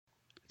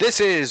This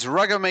is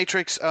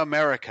Rugomatrix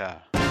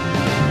America.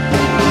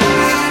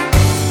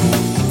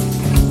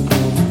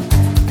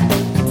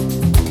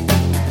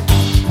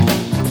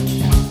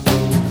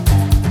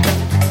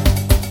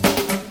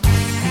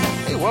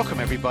 Hey, welcome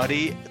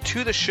everybody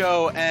to the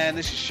show, and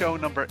this is show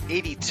number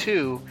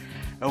 82.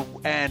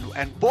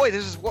 And boy,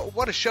 this is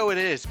what a show it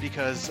is,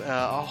 because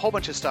a whole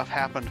bunch of stuff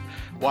happened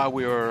while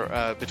we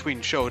were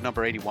between show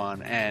number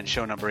 81 and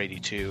show number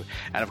 82.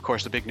 And of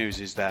course, the big news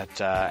is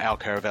that Al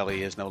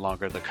Caravelli is no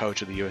longer the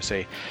coach of the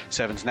USA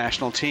Sevens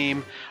national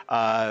team.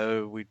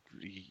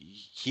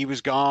 He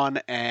was gone,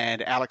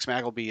 and Alex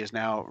Magleby is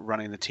now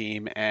running the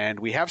team. And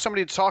we have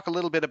somebody to talk a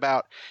little bit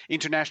about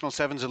International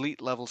Sevens,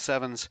 Elite Level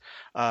Sevens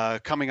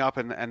coming up,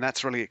 and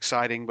that's really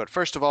exciting. But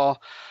first of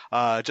all,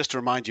 just to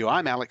remind you,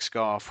 I'm Alex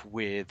Goff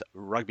with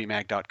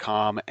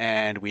RugbyMag.com,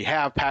 and we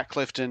have Pat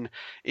Clifton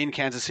in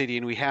Kansas City,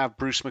 and we have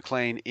Bruce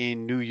McLean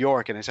in New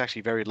York, and it's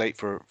actually very late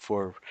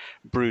for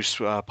Bruce,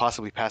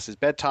 possibly past his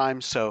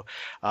bedtime. So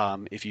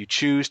if you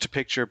choose to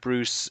picture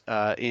Bruce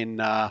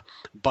in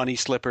bunny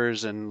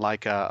slippers and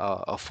like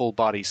a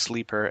full-body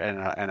sleeper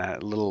and a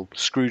little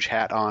Scrooge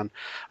hat on,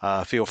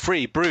 feel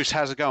free. Bruce,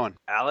 how's it going?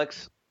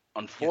 Alex,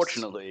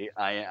 unfortunately,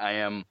 yes. I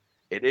am.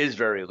 It is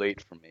very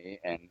late for me,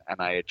 and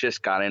I had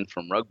just got in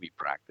from rugby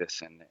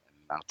practice, and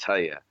I'll tell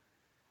you,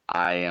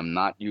 I am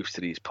not used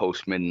to these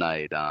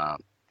post-midnight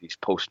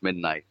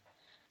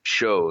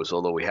shows,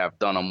 although we have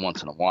done them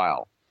once in a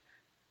while.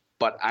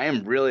 But I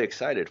am really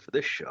excited for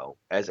this show,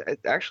 as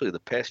actually the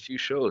past few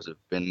shows have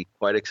been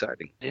quite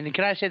exciting. And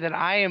can I say that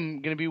I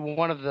am going to be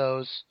one of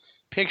those,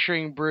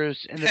 picturing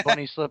Bruce in the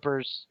bunny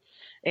slippers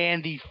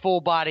and the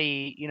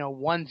full-body,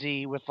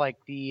 onesie with like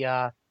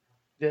the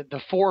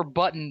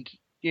four-buttoned,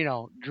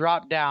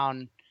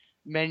 drop-down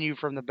menu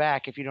from the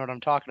back, if you know what I'm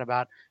talking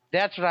about.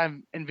 That's what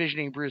I'm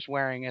envisioning Bruce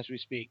wearing as we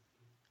speak.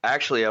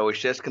 Actually, I was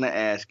just going to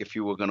ask if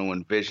you were going to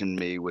envision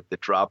me with the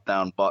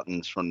drop-down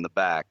buttons from the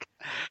back.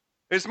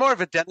 It's more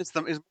of a Dennis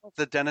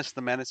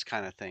the Menace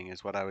kind of thing,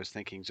 is what I was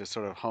thinking. Just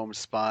sort of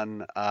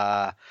homespun,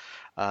 a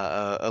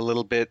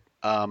little bit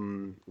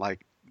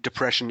like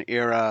Depression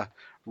era,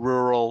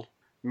 rural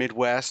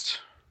Midwest.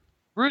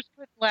 Bruce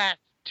could last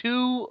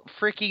 2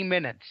 freaking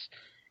minutes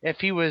if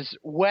he was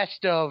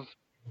west of,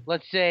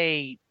 let's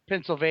say,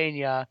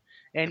 Pennsylvania.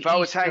 And if I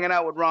was hanging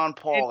out with Ron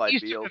Paul,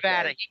 I'd be okay.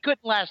 Nevada. He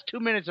couldn't last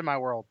 2 minutes in my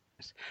world.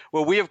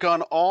 Well, we have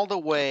gone all the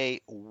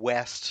way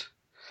west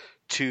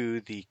to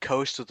the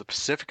coast of the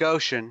Pacific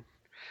Ocean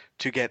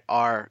to get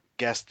our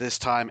guest this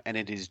time, and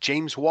it is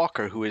James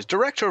Walker, who is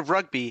director of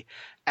rugby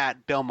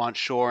at Belmont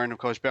Shore. And of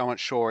course, Belmont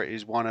Shore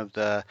is one of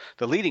the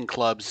leading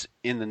clubs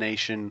in the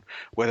nation,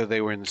 whether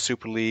they were in the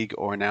Super League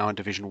or now in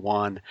Division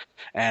One.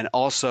 And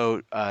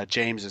also,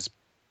 James is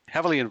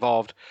heavily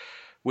involved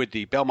with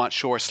the Belmont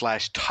Shore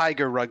 /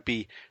 Tiger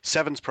Rugby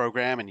Sevens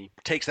program, and he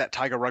takes that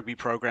Tiger Rugby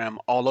program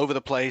all over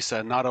the place,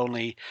 not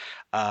only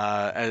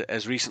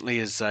as recently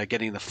as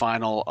getting the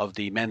final of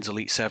the Men's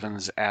Elite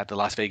Sevens at the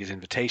Las Vegas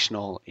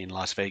Invitational in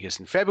Las Vegas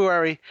in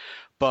February,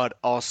 but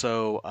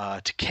also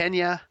to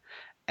Kenya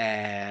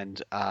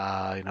and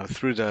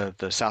through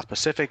the South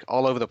Pacific,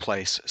 all over the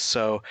place.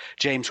 So,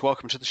 James,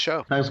 welcome to the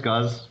show. Thanks,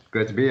 guys.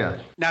 Great to be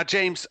here. Now,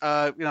 James,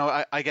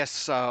 I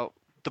guess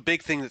the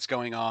big thing that's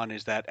going on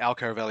is that Al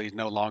Caravelli is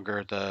no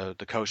longer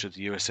the coach of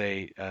the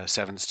USA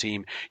Sevens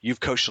team. You've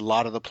coached a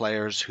lot of the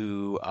players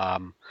who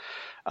are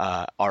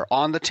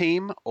on the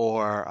team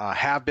or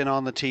have been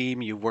on the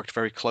team. You've worked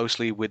very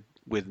closely with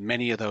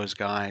many of those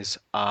guys.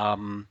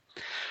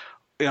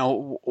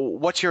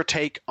 What's your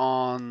take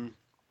on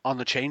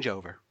the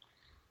changeover?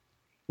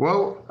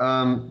 Well,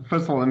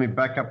 first of all, let me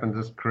back up and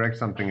just correct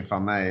something, if I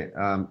may.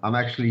 I'm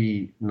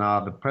actually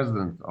now the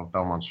president of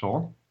Belmont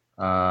Shore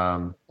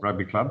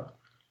Rugby Club.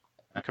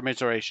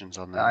 Commiserations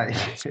on that.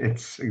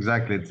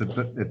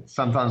 It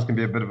sometimes can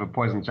be a bit of a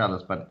poison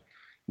chalice, but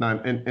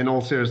no. In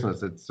all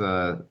seriousness, it's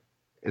a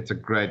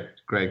great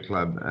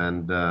club,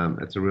 and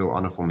it's a real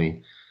honor for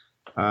me.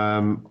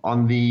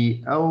 On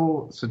the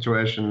L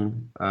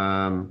situation,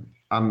 I'm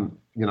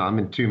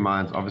in two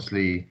minds.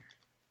 Obviously,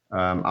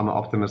 I'm an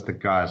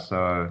optimistic guy,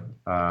 so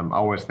I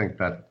always think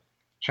that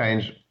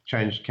change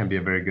can be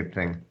a very good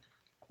thing.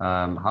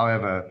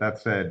 However, that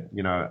said,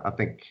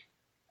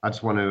 I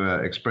just want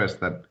to express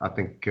that I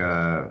think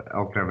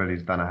Al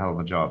Caravelli's done a hell of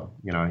a job.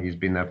 He's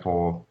been there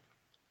for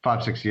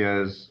 5-6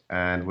 years,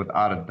 and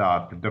without a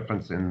doubt, the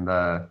difference in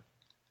the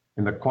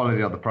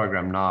quality of the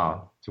program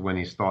now to when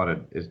he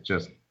started is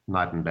just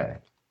night and day.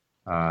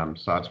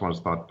 So I just want to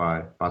start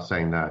by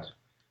saying that.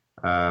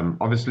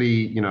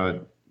 Obviously,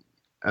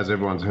 as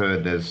everyone's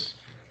heard,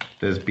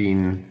 there's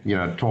been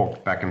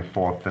talk back and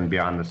forth and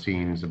behind the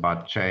scenes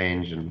about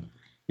change, and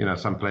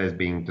some players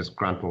being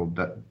disgruntled,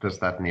 this,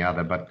 that, and the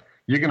other, but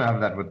you're going to have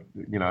that with,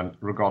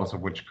 regardless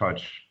of which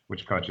coach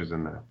is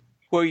in there.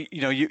 Well,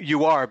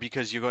 you are,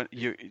 because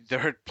there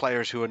are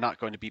players who are not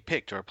going to be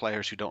picked, or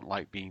players who don't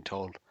like being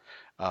told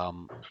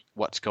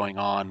what's going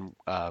on,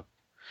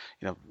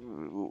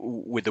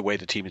 with the way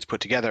the team is put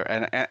together.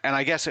 And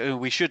I guess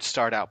we should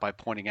start out by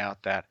pointing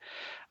out that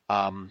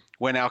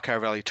When Al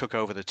Caravelli took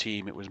over the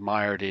team, it was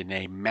mired in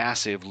a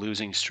massive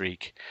losing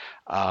streak.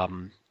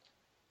 And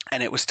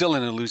it was still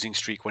in a losing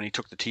streak when he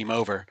took the team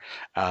over.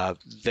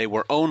 They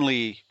were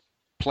only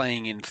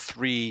playing in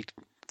three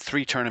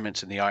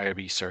tournaments in the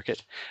IRB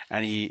circuit,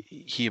 and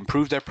he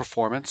improved their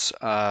performance.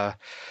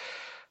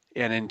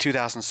 And in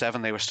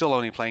 2007, they were still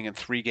only playing in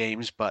 3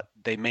 games, but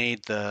they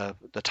made the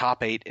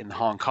top 8 in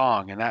Hong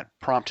Kong, and that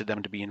prompted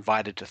them to be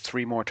invited to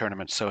 3 more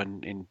tournaments. So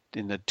in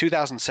the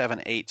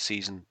 2007-8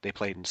 season, they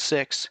played in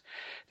 6.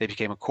 They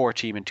became a core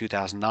team in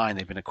 2009.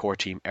 They've been a core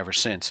team ever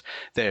since.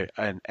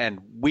 And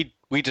we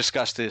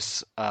discussed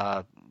this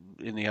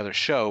in the other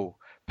show,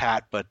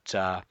 Pat, but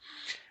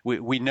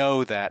we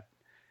know that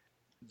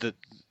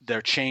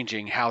they're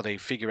changing how they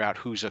figure out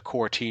who's a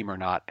core team or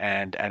not,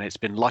 and it's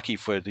been lucky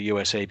for the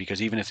USA,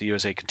 because even if the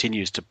USA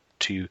continues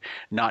to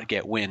not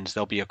get wins,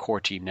 they'll be a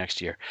core team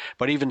next year.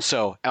 But even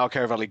so, Al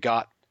Caravelli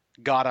got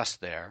us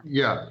there.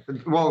 Yeah.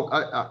 Well,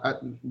 I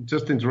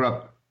just to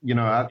interrupt.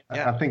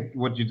 I think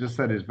what you just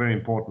said is very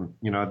important.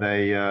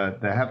 They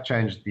have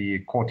changed the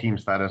core team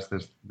status.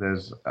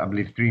 There's I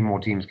believe 3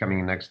 more teams coming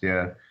in next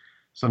year,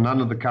 so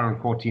none of the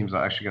current core teams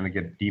are actually going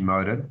to get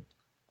demoted.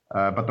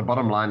 But the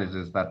bottom line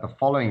is that the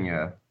following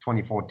year,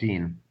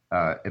 2014,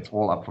 it's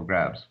all up for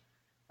grabs.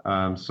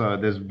 So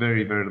there's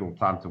very, very little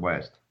time to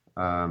waste.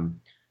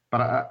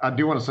 But I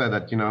do want to say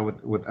that,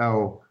 with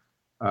Al,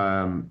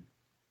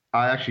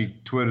 I actually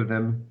toured with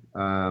him,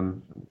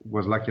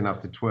 was lucky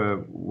enough to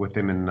tour with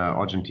him in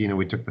Argentina.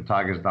 We took the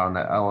Tigers down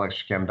there. Al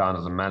actually came down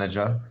as a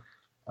manager.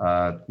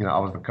 I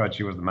was the coach,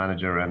 he was the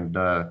manager, and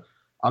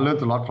I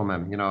learned a lot from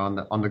him.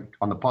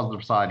 On the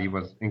positive side, he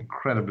was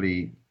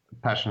incredibly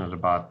passionate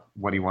about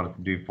what he wanted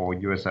to do for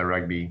USA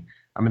Rugby.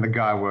 I mean, the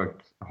guy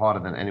worked harder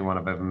than anyone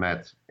I've ever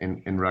met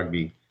in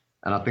rugby,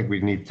 and I think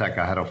we need to take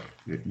our hat off,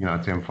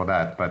 to him for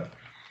that. But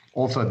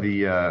also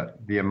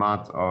the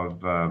amount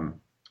of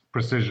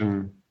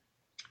precision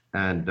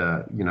and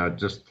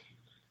just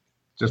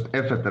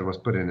effort that was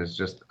put in is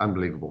just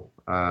unbelievable.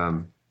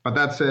 But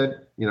that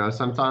said,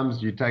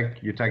 sometimes you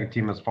take a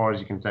team as far as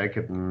you can take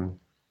it, and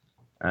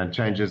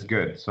change is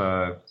good.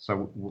 So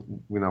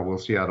we'll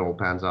see how it all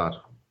pans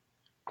out.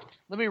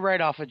 Let me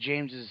write off of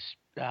James's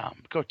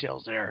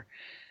coattails there.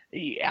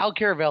 Al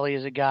Caravelli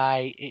is a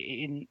guy.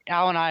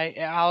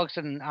 Alex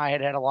and I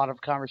had a lot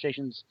of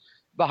conversations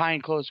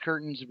behind closed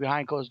curtains,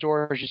 behind closed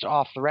doors, just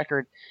off the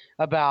record,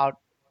 about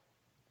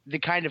the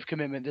kind of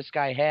commitment this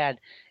guy had,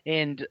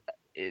 and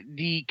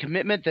the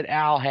commitment that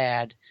Al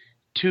had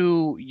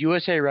to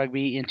USA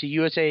Rugby and to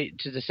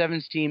the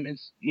Sevens team,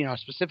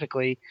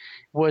 specifically,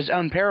 was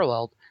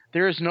unparalleled.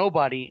 There is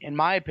nobody, in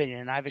my opinion,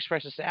 and I've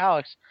expressed this to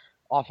Alex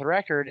off the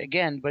record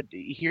again, but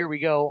here we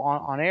go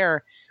on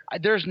air.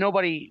 There's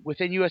nobody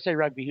within USA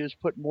Rugby who's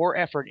put more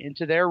effort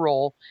into their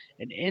role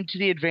and into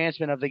the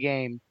advancement of the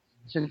game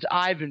since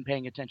I've been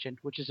paying attention,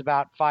 which is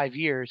about 5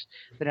 years,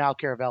 than Al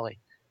Caravelli.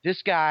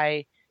 This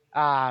guy,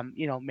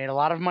 made a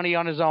lot of money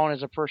on his own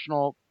as a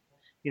personal,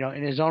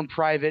 in his own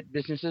private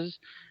businesses,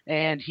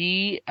 and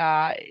he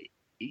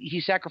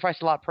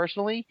sacrificed a lot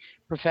personally,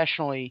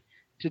 professionally,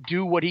 to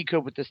do what he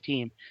could with this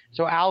team.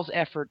 So Al's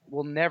effort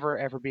will never,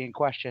 ever be in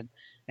question.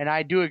 And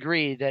I do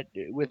agree that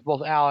with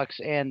both Alex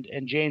and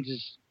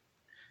James's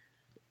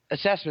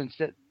assessments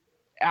that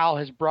Al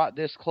has brought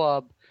this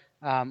club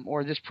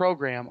or this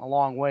program a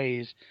long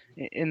ways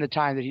in the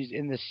time that he's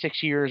in the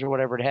 6 years or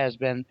whatever it has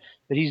been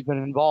that he's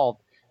been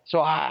involved.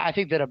 So I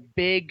think that a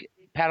big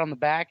pat on the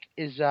back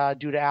is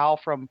due to Al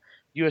from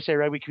USA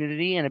Rugby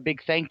community, and a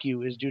big thank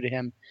you is due to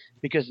him,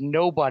 because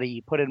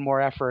nobody put in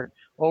more effort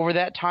over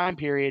that time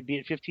period, be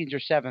it 15s or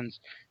 7s,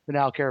 than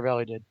Al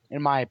Caravelli did,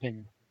 in my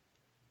opinion.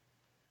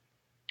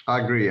 I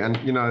agree, and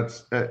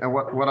it's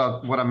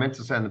what I meant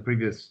to say in the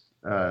previous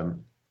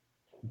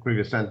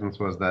sentence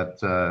was that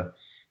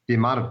the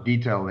amount of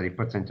detail that he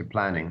puts into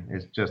planning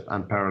is just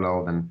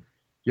unparalleled. And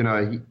he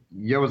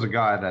was a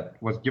guy that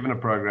was given a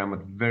program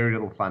with very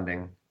little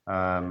funding.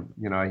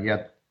 He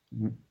had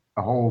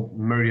a whole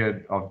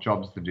myriad of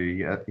jobs to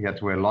do. He had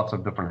to wear lots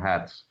of different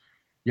hats.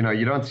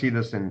 You don't see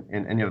this in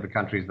any of the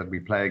countries that we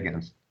play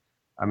against.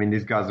 I mean,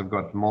 these guys have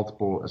got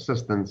multiple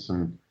assistants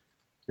and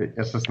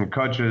assistant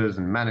coaches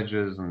and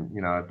managers and,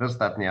 this,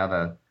 that, and the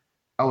other.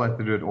 I'll have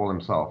to do it all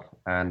himself.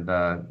 And,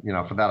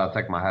 for that, I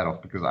take my hat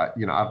off, because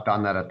I've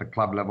done that at the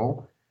club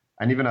level.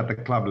 And even at the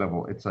club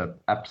level, it's an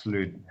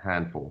absolute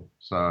handful.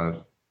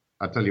 So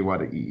I tell you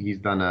what, he's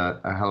done a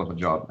hell of a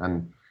job.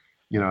 And,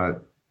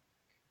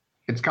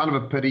 it's kind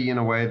of a pity in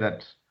a way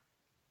that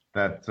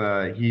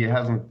he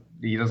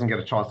doesn't get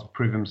a chance to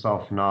prove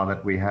himself now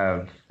that we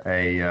have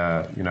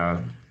a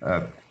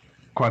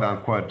quote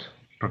unquote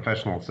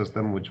professional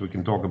system, which we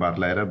can talk about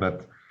later.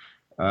 But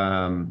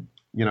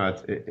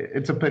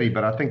it's a pity.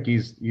 But I think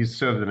he's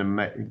served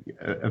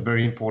a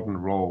very important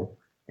role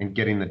in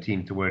getting the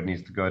team to where it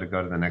needs to go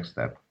to the next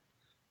step.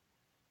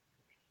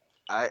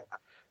 I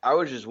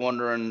was just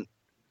wondering,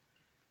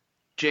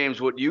 James,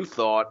 what you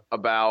thought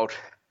about.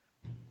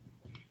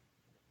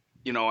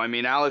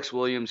 Alex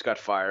Williams got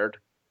fired,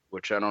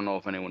 which I don't know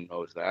if anyone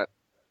knows that.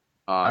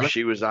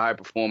 She was the high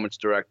performance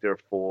director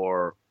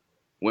for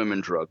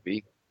women's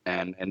rugby,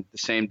 and the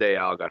same day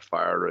Al got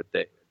fired, or a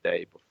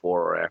day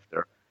before or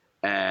after,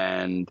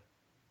 and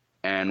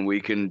we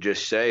can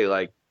just say,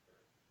 like,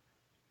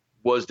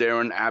 was there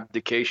an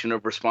abdication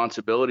of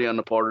responsibility on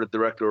the part of the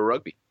director of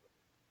rugby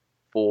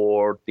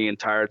for the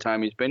entire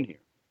time he's been here?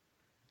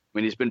 I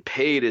mean, he's been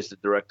paid as the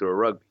director of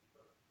rugby,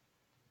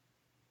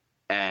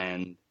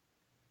 and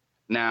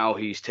now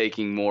he's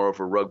taking more of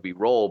a rugby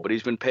role, but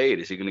he's been paid.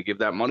 Is he going to give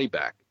that money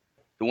back?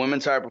 The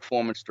women's high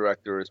performance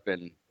director has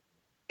been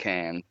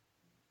canned.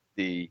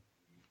 The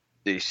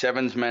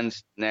Sevens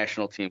men's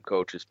national team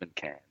coach has been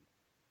canned.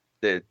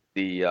 The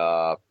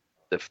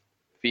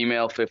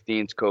female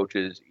 15s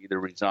coaches either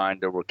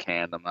resigned or were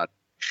canned. I'm not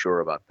sure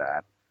about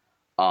that.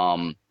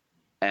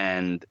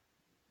 And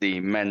the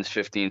men's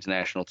 15s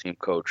national team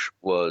coach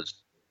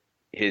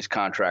his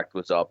contract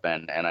was up,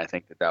 and I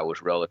think that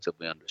was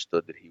relatively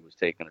understood that he was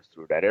taking us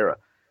through that era.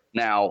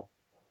 Now,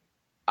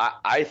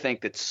 I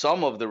think that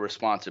some of the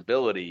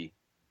responsibility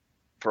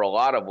for a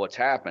lot of what's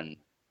happened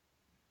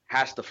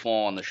has to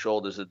fall on the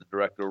shoulders of the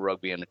director of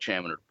rugby and the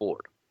chairman of the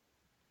board.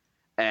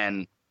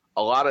 And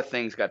a lot of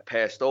things got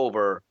passed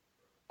over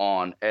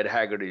on Ed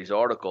Haggerty's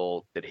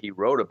article that he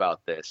wrote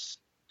about this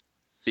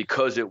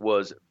because it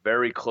was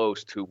very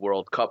close to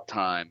World Cup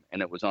time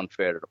and it was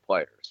unfair to the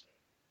players.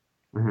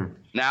 Mm-hmm.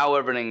 Now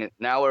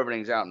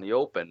everything's out in the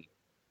open.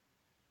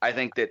 I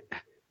think that,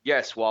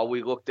 yes, while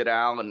we looked at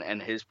Al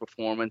and his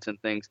performance and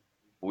things,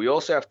 we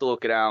also have to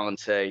look at Al and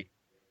say,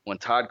 when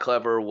Todd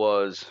Clever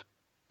was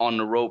on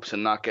the ropes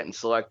and not getting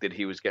selected,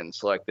 he was getting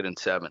selected in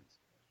sevens.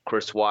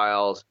 Chris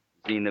Wiles,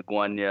 Zina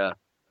Guanya,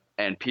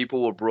 and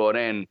people were brought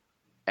in,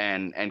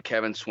 and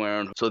Kevin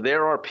Swearin. So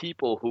there are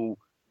people who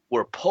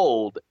were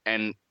pulled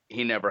and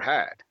he never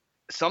had.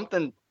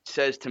 Something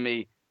says to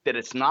me that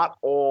it's not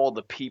all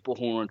the people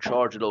who are in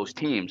charge of those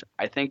teams.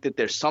 I think that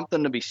there's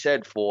something to be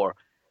said for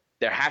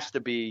there has to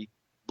be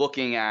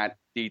looking at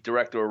the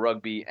director of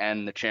rugby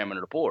and the chairman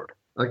of the board.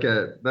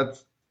 Okay,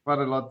 that's quite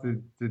a lot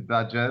to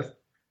digest.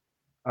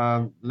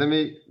 Let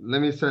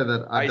me say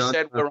that I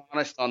said we're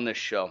honest on this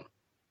show.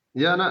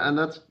 Yeah, no, and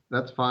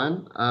that's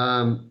fine.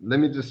 Let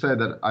me just say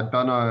that I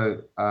don't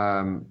know.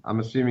 I'm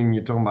assuming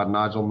you're talking about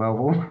Nigel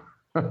Melville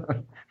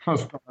for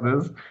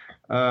starters.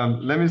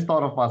 Let me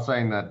start off by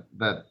saying that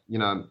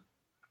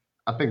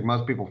I think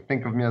most people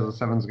think of me as a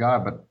sevens guy,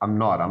 but I'm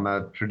not. I'm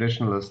a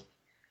traditionalist.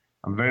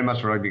 I'm very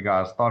much a rugby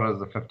guy. I started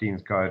as a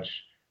 15s coach.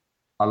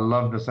 I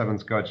love the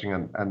sevens coaching,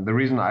 and the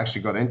reason I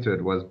actually got into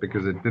it was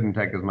because it didn't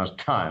take as much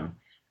time.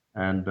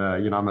 And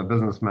I'm a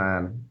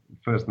businessman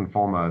first and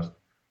foremost.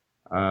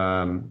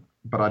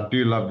 But I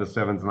do love the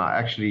sevens, and I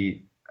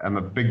actually am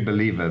a big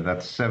believer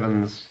that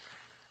sevens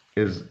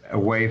is a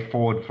way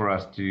forward for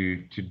us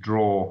to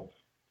draw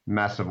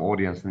massive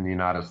audience in the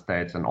United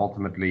States and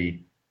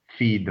ultimately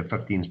feed the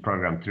 15s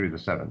program through the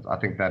sevens. I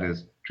think that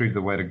is truly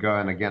the way to go.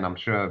 And again, I'm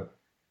sure,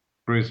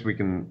 Bruce, we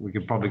can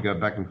probably go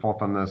back and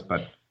forth on this,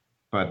 but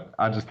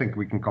I just think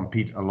we can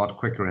compete a lot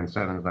quicker in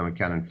sevens than we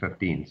can in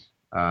 15s.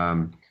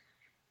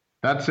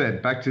 That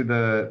said, back to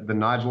the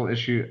Nigel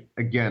issue.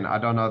 Again, I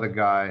don't know the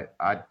guy.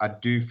 I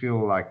do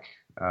feel like,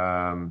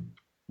 the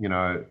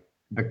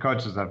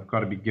coaches have got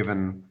to be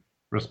given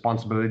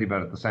responsibility,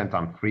 but at the same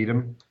time,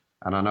 freedom.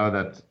 And I know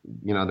that,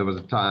 there was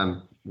a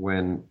time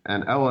when,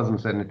 and El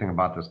hasn't said anything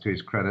about this to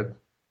his credit.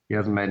 He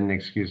hasn't made any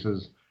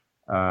excuses.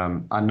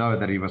 I know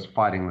that he was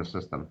fighting the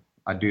system.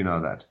 I do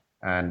know that.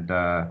 And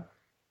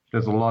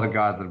there's a lot of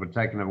guys that were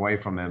taken away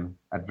from him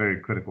at very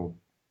critical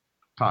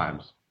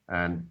times.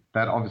 And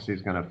that obviously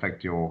is going to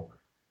affect your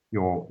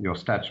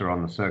stature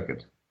on the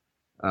circuit.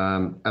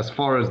 As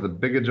far as the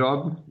bigger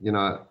job,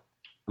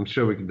 I'm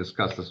sure we can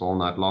discuss this all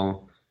night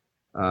long.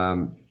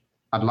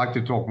 I'd like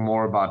to talk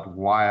more about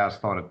why I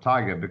started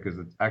Tiger, because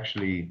it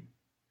actually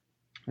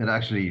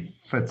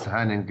fits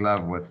hand in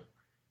glove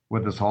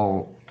with this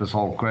whole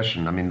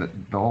question. I mean,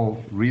 the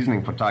whole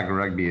reasoning for Tiger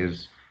Rugby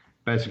is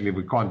basically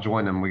we can't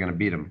join them, we're going to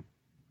beat them.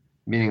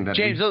 Meaning that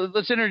James,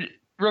 let's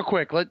real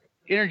quick. Let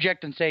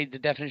interject and say the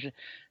definition.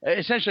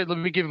 Essentially, let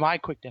me give my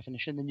quick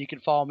definition, then you can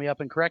follow me up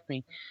and correct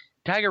me.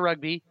 Tiger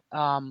Rugby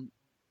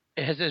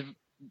has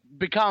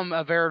become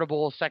a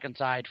veritable second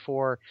side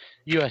for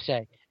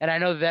USA, and I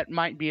know that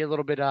might be a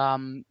little bit,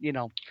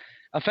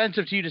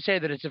 offensive to you to say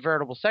that it's a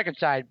veritable second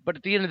side. But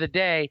at the end of the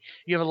day,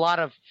 you have a lot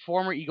of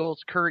former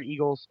Eagles, current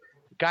Eagles,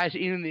 guys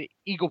in the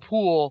Eagle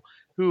pool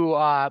who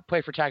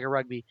play for Tiger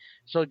Rugby.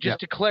 So just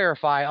to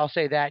clarify, I'll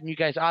say that. And you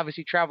guys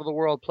obviously travel the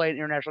world, play in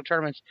international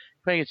tournaments,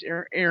 playing against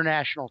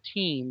international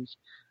teams.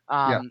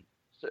 So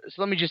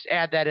let me just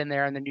add that in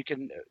there, and then you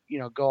can,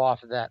 go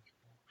off of that.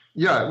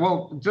 Yeah,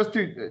 well, just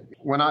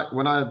when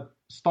I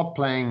stopped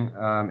playing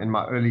in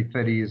my early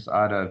 30s,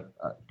 I had a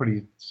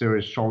pretty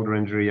serious shoulder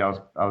injury. I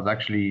was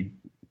actually,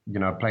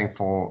 playing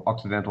for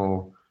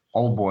Occidental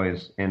Old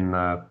Boys in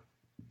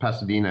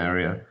Pasadena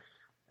area.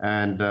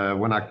 And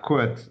when I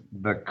quit,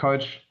 the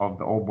coach of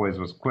the Old Boys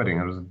was quitting.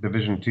 It was a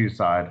Division II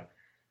side.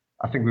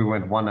 I think we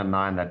went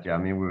 1-9 that year. I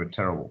mean, we were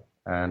terrible.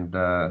 And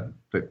the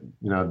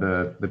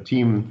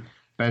team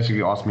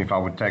basically asked me if I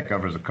would take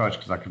over as a coach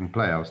because I couldn't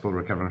play. I was still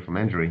recovering from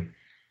injury.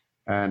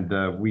 And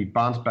we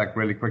bounced back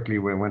really quickly.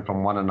 We went from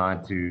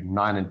 1-9 to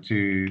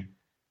 9-2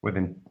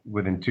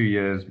 within 2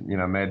 years.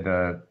 Made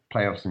the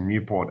playoffs in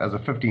Newport as a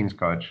 15s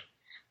coach.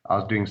 I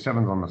was doing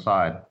sevens on the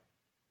side,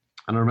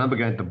 and I remember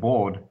going to the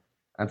board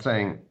and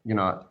saying,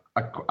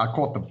 I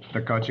caught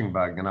the coaching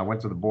bug, and I went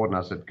to the board and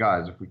I said,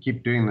 guys, if we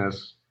keep doing this,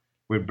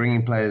 we're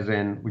bringing players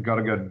in. We got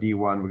to go to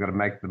D1. We got to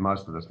make the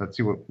most of this. Let's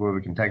see where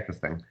we can take this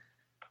thing.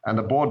 And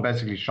the board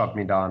basically shot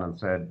me down and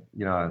said,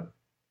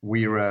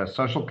 we're a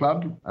social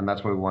club, and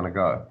that's where we want to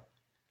go.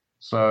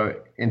 So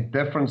in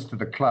deference to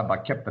the club, I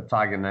kept the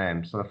Tiger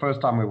name. So the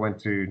first time we went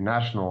to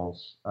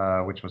Nationals,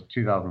 which was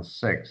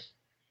 2006,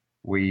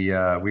 we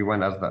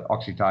went as the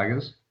Oxy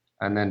Tigers.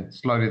 And then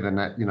slowly the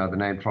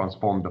name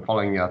transformed. The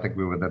following year, I think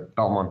we were the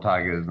Belmont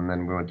Tigers, and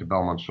then we went to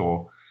Belmont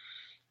Shore,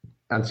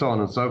 and so on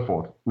and so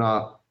forth.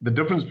 Now, the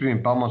difference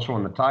between Belmont Shore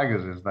and the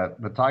Tigers is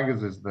that the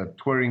Tigers is the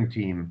touring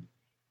team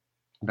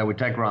that we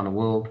take around the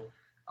world.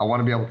 I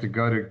want to be able to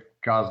go to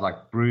guys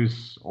like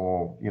Bruce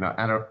or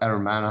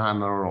Aaron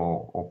Mannheimer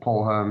or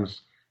Paul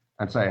Holmes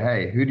and say,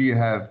 hey, who do you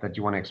have that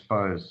you want to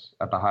expose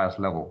at the highest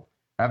level?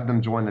 Have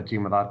them join the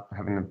team without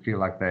having them feel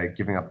like they're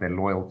giving up their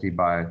loyalty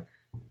by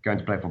going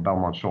to play for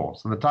Belmont Shore.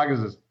 So the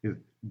Tigers is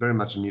very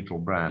much a neutral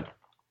brand.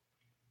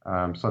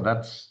 So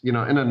that's, in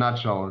a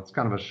nutshell, it's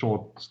kind of a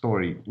short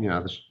story,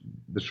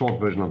 the short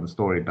version of the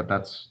story, but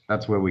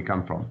that's where we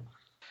come from.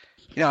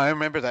 I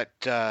remember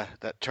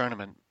that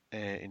tournament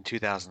in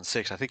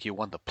 2006. I think you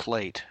won the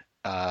plate.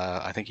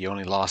 I think you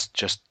only lost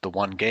just the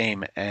one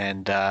game,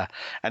 and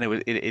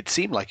it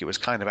seemed like it was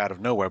kind of out of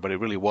nowhere, but it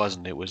really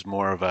wasn't. It was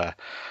more of a,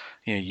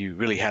 you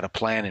really had a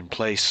plan in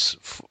place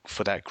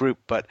for that group,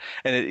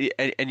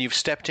 and you've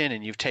stepped in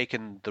and you've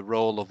taken the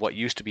role of what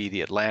used to be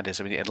the Atlantis.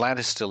 I mean, the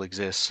Atlantis still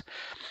exists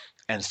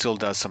and still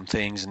does some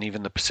things, and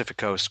even the Pacific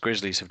Coast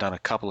Grizzlies have done a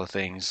couple of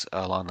things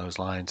along those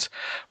lines.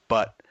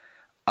 But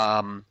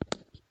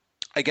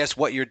I guess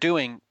what you're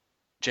doing,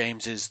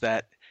 James, is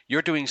that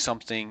you're doing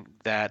something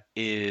that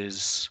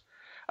is,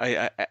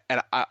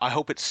 and I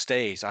hope it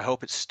stays. I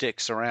hope it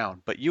sticks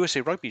around. But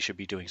USA Rugby should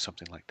be doing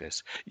something like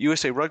this.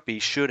 USA Rugby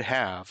should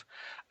have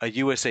a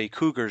USA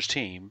Cougars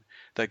team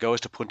that goes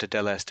to Punta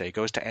del Este,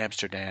 goes to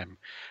Amsterdam,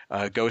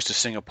 goes to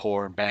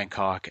Singapore and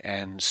Bangkok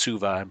and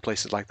Suva and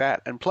places like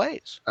that and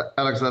plays.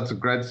 Alex, that's a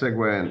great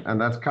segue,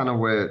 and that's kind of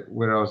where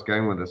I was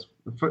going with this.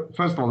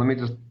 First of all, let me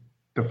just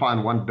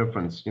define one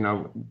difference.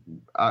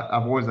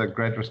 I've always had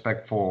great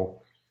respect for,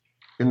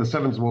 in the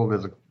sevens world,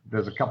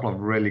 there's a couple of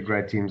really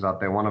great teams out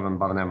there. One of them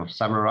by the name of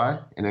Samurai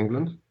in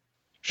England.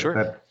 Sure.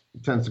 That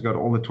tends to go to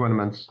all the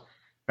tournaments.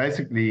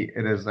 Basically,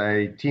 it is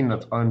a team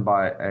that's owned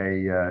by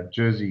a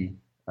jersey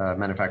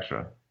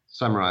manufacturer.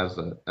 Samurai is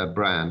a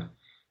brand.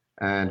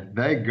 And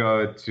they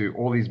go to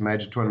all these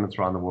major tournaments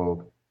around the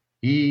world.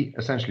 He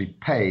essentially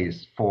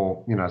pays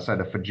for, say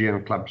the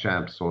Fijian club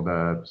champs or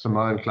the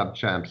Samoan club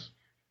champs.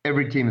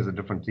 Every team is a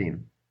different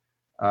team.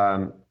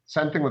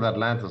 Same thing with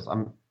Atlantis.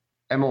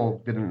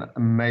 Emil did an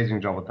amazing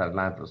job with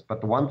Atlantis,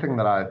 but the one thing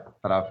that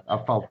I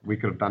felt we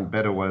could have done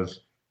better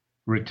was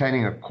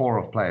retaining a core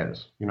of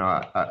players.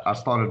 I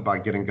started by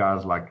getting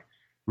guys like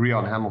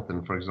Rion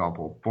Hamilton, for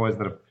example, boys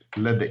that have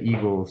led the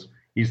Eagles.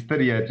 He's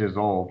 38 years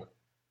old,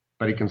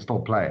 but he can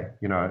still play,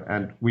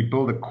 and we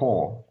build a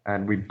core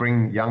and we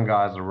bring young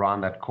guys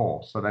around that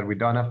core so that we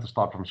don't have to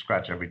start from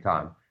scratch every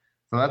time.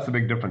 So that's the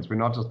big difference. We're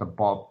not just a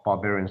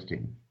Barbarians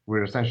team.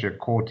 We're essentially a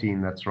core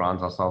team that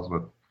surrounds ourselves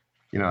with,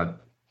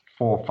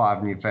 4 or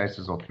 5 new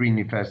faces or 3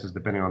 new faces,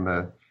 depending on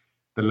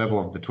the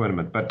level of the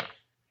tournament. But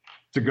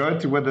to go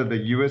to whether the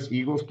US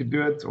Eagles could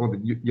do it or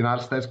the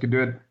United States could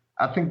do it,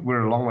 I think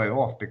we're a long way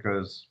off,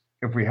 because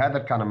if we had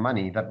that kind of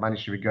money, that money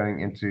should be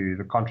going into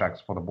the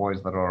contracts for the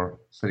boys that are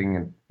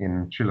sitting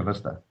in Chula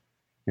Vista.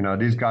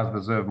 These guys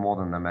deserve more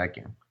than they're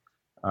making.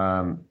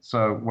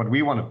 So what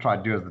we want to try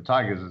to do as the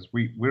Tigers is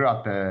we're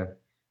out there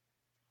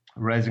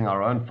raising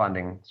our own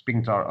funding,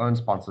 speaking to our own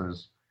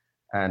sponsors,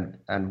 and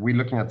we're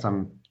looking at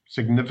some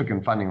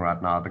significant funding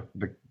right now.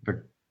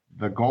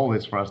 The goal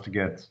is for us to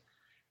get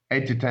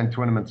 8 to 10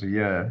 tournaments a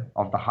year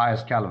of the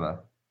highest caliber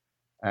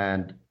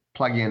and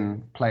plug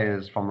in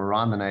players from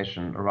around the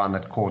nation, around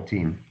that core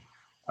team.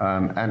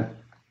 And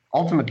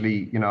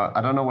ultimately, I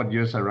don't know what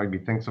USA Rugby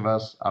thinks of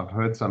us. I've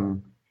heard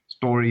some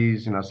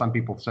stories, some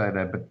people say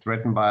they're a bit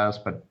threatened by us,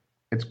 but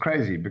it's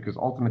crazy, because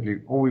ultimately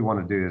all we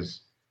want to do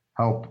is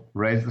help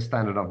raise the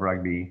standard of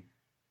rugby,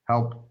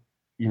 help,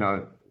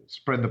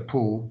 spread the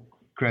pool,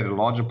 create a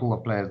larger pool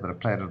of players that have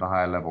played at a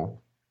higher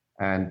level,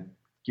 and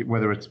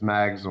whether it's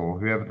Mags or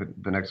whoever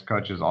the next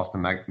coach is after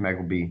Mag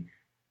will be,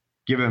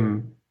 give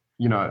him,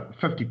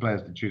 50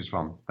 players to choose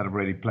from that have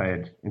already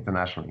played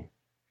internationally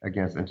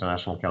against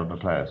international caliber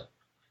players.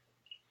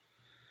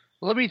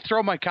 Let me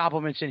throw my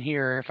compliments in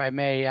here, if I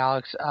may,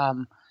 Alex.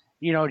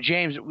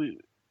 James,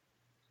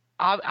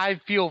 I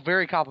feel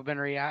very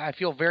complimentary. I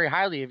feel very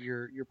highly of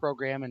your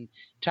program and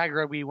Tiger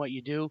Rugby and what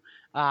you do.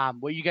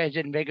 What you guys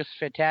did in Vegas was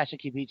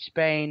fantastic. You beat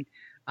Spain.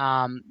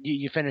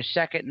 You finished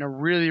second in a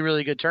really,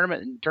 really good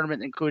tournament. And the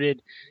tournament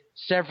included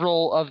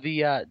several of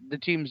the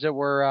teams that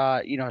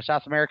were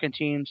South American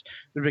teams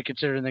would be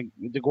considered in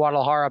the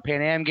Guadalajara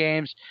Pan Am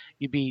Games.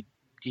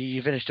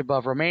 You finished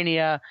above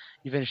Romania.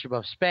 You finished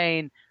above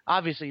Spain.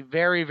 Obviously,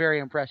 very, very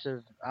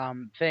impressive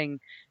thing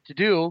to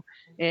do.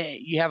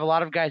 You have a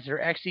lot of guys that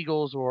are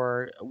ex-Eagles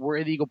or were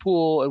in the Eagle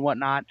pool and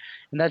whatnot,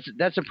 and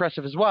that's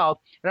impressive as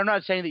well. And I'm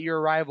not saying that you're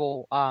a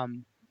rival,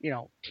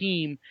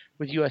 team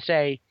with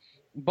USA,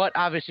 but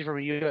obviously from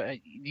the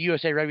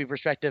USA Rugby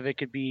perspective, it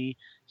could be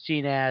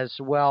seen as,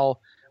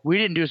 well, we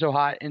didn't do so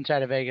hot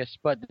inside of Vegas,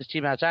 but this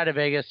team outside of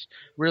Vegas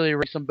really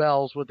rang some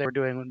bells what they were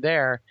doing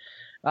there.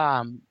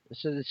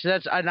 So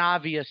that's an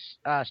obvious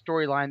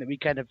storyline that we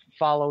kind of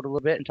followed a little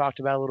bit and talked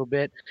about a little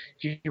bit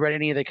if you read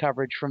any of the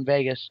coverage from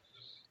Vegas.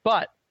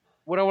 But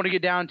what I want to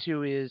get down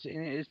to is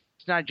it's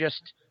not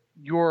just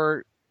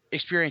your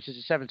experience as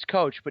a sevens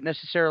coach, but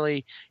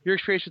necessarily your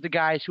experience with the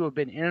guys who have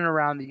been in and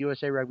around the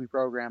USA Rugby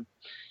program.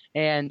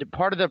 And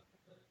part of the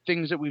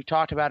things that we've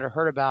talked about or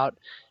heard about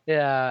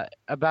the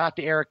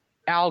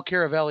Al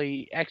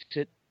Caravelli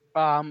exit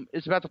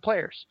is about the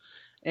players.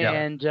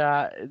 And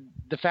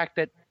the fact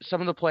that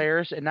some of the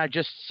players, and not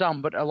just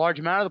some, but a large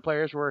amount of the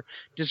players, were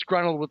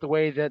disgruntled with the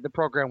way that the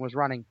program was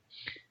running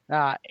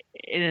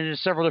in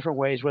several different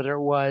ways, whether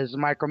it was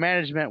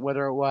micromanagement,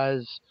 whether it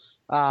was,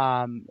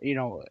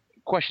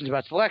 questions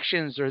about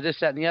selections or this,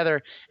 that, and the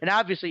other. And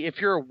obviously, if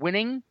you're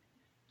winning,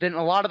 then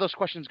a lot of those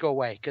questions go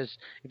away. Because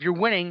if you're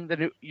winning,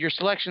 then your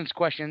selections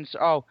questions,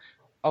 oh,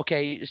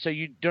 okay, so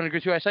you don't agree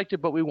with who I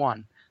selected, but we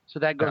won. So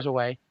that goes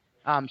away.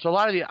 So a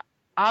lot of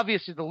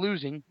obviously the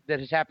losing that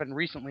has happened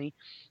recently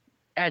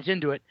adds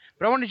into it.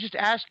 But I want to just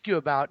ask you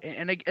about,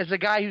 and as a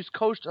guy who's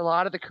coached a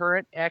lot of the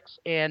current X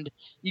and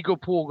Eagle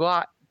Pool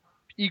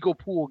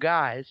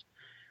guys,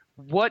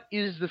 what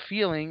is the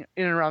feeling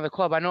in and around the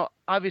club? I know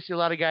obviously a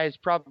lot of guys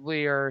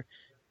probably are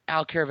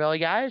Al Caravelli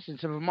guys and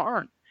some of them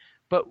aren't.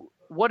 But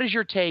what is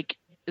your take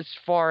as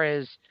far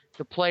as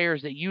the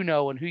players that you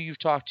know and who you've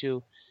talked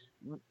to?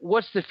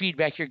 What's the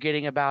feedback you're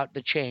getting about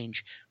the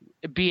change?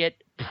 Be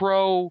it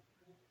pro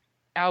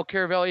Al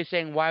Caravelli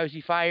saying, why was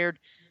he fired?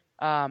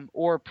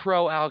 Or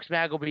pro Alex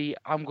Magleby,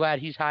 I'm glad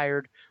he's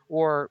hired,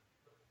 or,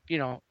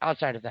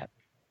 outside of that.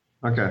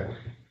 Okay.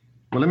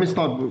 Well, let me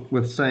start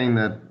with saying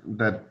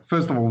that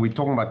first of all, we're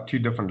talking about two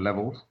different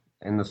levels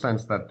in the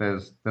sense that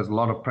there's a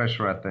lot of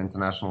pressure at the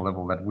international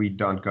level that we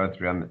don't go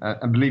through.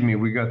 And believe me,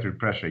 we go through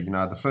pressure.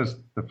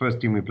 The first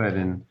team we played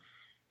in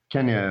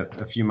Kenya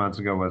a few months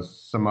ago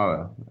was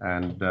Samoa.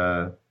 And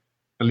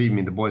believe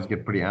me, the boys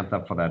get pretty amped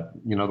up for that.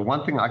 The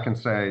one thing I can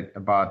say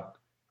about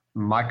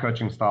my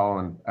coaching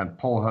style and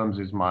Paul Holmes,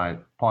 who's my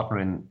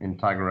partner in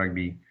Tiger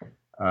Rugby,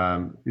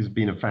 has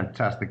been a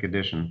fantastic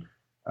addition.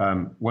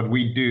 What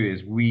we do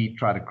is we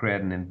try to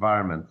create an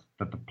environment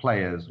that the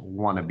players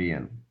want to be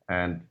in.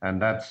 And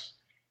that's,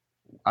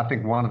 I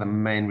think, one of the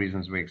main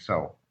reasons we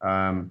excel.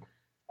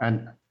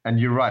 And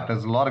you're right,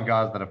 there's a lot of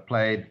guys that have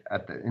played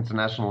at the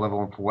international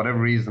level, and for whatever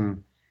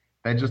reason,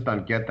 they just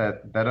don't get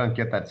that. They don't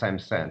get that same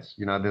sense.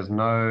 There's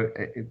no,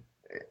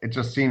 it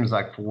just seems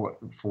like for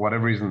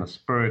whatever reason, the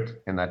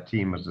spirit in that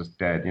team was just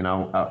dead.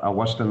 I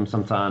watched them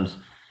sometimes,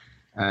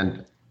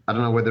 and I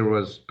don't know whether it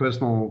was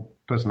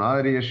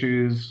personality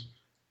issues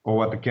or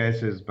what the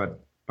case is, but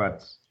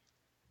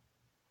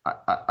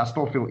I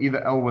still feel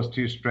either L was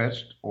too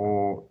stretched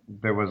or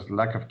there was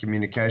lack of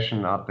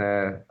communication out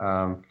there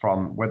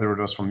from whether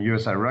it was from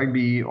USA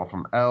Rugby or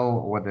from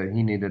L, or whether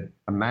he needed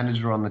a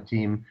manager on the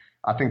team.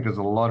 I think there's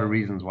a lot of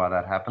reasons why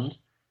that happened.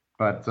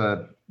 But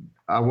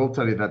I will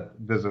tell you that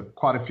there's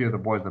quite a few of the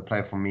boys that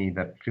play for me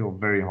that feel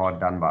very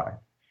hard done by.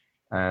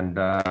 And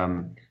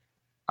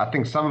I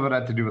think some of it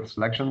had to do with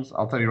selections.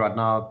 I'll tell you right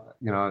now,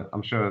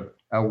 I'm sure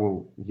L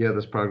will hear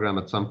this program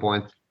at some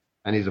point,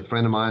 and he's a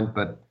friend of mine,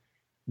 but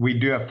we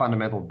do have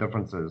fundamental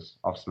differences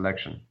of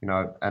selection,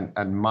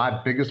 and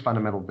my biggest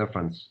fundamental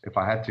difference, if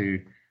I had to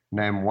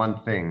name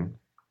one thing,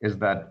 is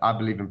that I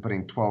believe in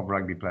putting 12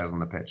 rugby players on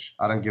the pitch.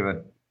 I don't give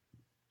a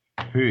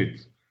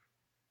hoot.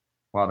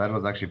 Well, that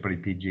was actually pretty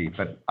PG,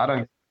 but I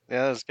don't.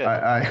 Yeah, that's good.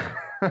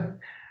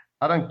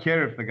 I don't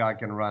care if the guy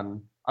can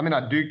run. I mean,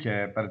 I do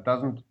care, but it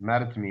doesn't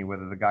matter to me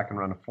whether the guy can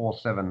run a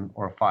 4-7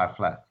 or a 5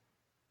 flat.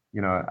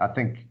 I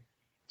think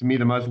to me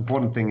the most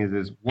important thing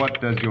is what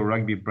does your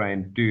rugby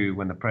brain do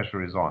when the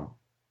pressure is on?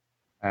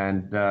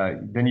 And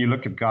then you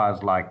look at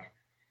guys like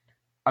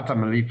Atta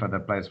Malifa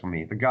that plays for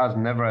me. The guy's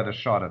never had a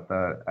shot at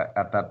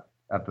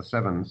the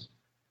sevens.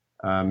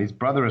 His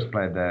brother has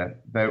played there.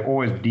 They're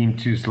always deemed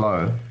too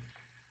slow.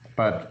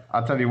 But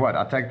I'll tell you what,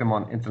 I take them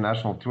on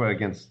international tour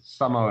against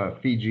Samoa,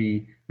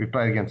 Fiji. We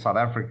played against South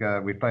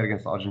Africa. We played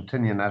against the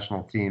Argentinian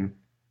national team.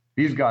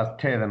 These guys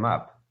tear them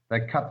up. They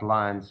cut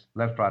lines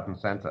left, right, and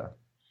center.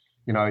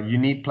 You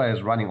need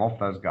players running off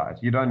those guys.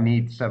 You don't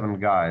need 7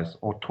 guys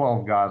or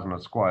 12 guys in a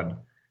squad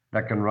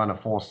that can run a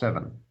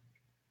 4-7.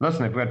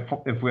 Listen,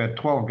 if we had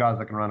 12 guys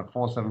that can run a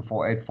 4-7,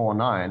 4-8,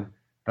 4-9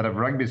 that have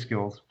rugby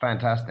skills,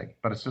 fantastic.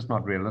 But it's just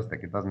not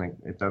realistic. It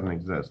doesn't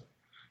exist.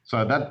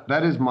 So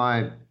that is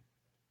my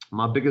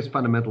biggest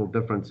fundamental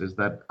difference, is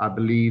that I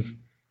believe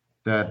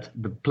that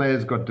the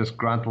players got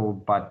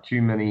disgruntled by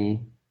too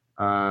many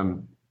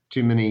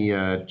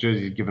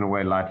jerseys given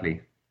away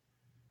lightly.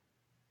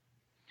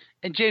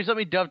 And James, let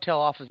me dovetail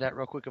off of that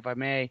real quick, if I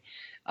may.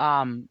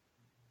 Not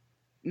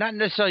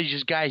necessarily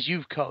just guys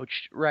you've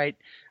coached, right?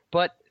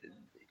 But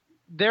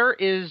there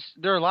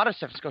are a lot of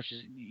Stephens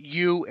coaches.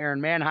 You,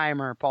 Aaron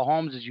Mannheimer, Paul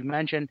Holmes, as you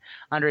mentioned,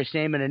 Andre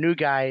Stamen, a new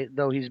guy,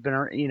 though he's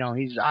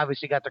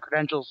obviously got the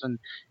credentials in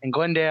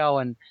Glendale,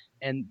 and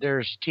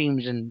there's a team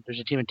in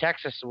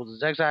Texas, the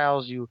Wilderness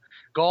Exiles. You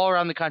go all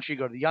around the country, you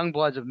go to the Young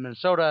Bloods of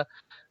Minnesota.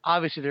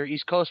 Obviously, there are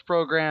East Coast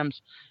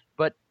programs,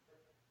 but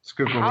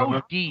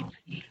how deep?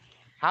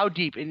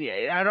 And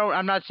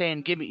I'm not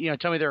saying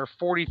tell me there are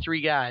 43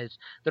 guys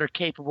that are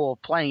capable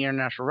of playing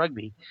international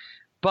rugby,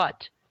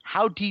 but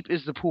how deep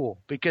is the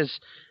pool? Because,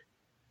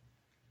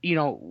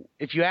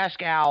 if you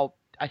ask Al,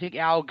 I think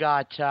Al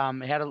got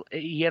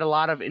he had a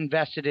lot of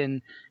invested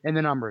in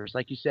the numbers,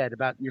 like you said,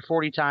 about your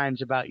 40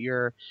 times, about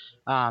your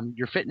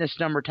fitness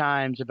number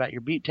times, about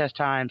your beat test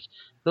times.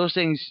 Those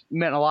things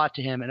meant a lot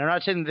to him, and I'm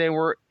not saying that they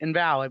were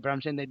invalid, but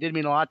I'm saying they did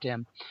mean a lot to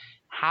him.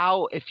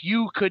 How, if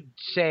you could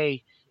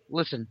say,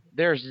 listen,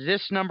 there's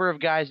this number of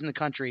guys in the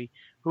country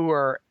who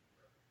are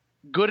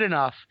good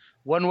enough,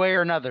 one way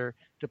or another,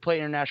 to play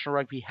international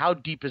rugby, how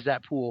deep is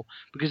that pool?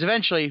 Because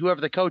eventually, whoever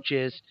the coach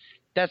is,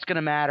 that's going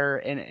to matter,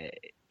 and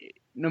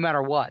no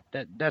matter what,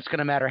 that's going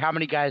to matter. How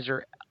many guys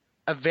are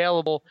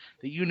available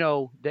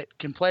that that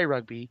can play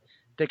rugby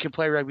at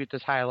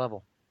this high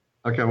level?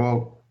 Okay,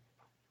 well,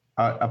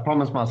 I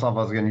promised myself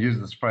I was going to use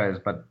this phrase,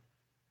 but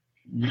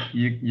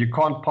you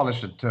can't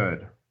polish a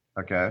turd.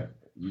 Okay,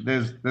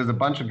 there's a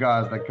bunch of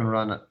guys that can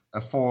run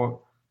a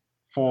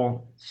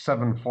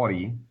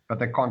 4.740, but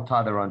they can't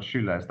tie their own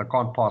shoelace. They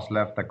can't pass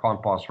left. They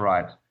can't pass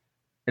right.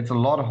 It's a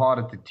lot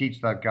harder to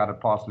teach that guy to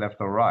pass left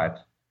or right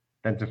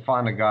than to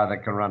find a guy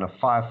that can run a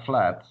 5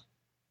 flat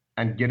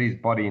and get his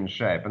body in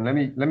shape. And let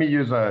me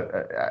use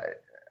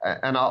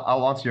and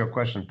I'll answer your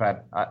question,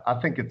 Pat. I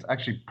think it's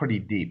actually pretty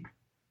deep.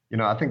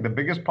 I think the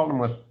biggest problem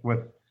with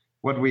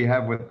what we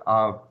have with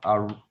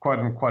our quote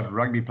unquote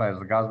rugby players,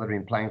 the guys that have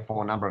been playing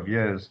for a number of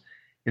years,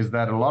 is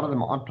that a lot of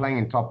them aren't playing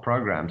in top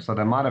programs. So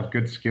they might have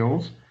good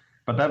skills,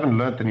 but they haven't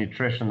learned the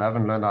nutrition. They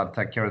haven't learned how to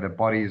take care of their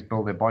bodies,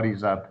 build their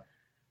bodies up.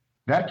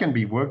 That can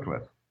be worked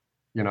with,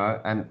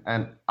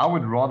 and I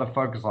would rather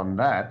focus on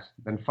that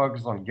than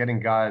focus on getting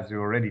guys who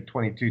are already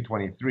 22,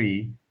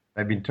 23.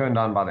 They've been turned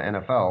down by the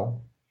NFL,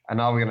 and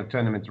now we're going to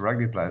turn them into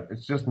rugby players.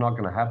 It's just not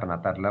going to happen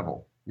at that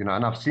level, and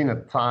I've seen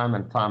it time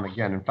and time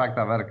again. In fact,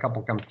 I've had a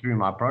couple come through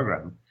my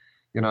program,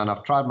 and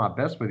I've tried my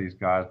best with these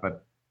guys,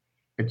 but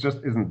it just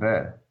isn't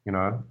there.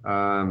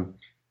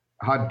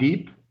 How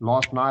deep?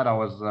 Last night I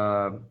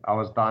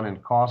was down in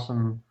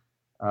Carson,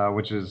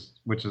 which is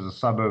a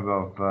suburb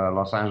of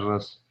Los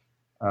Angeles.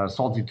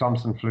 Salty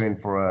Thompson flew in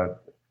for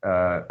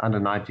a under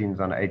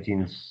 19s, under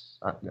 18s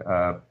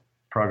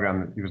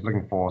program. He was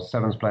looking for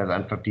 7s players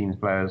and 15s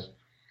players.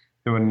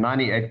 There were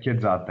 98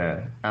 kids out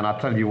there, and I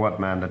tell you what,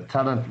 man, the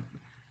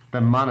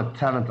amount of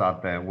talent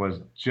out there was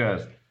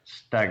just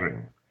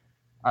staggering.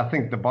 I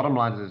think the bottom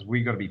line is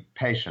we got to be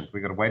patient.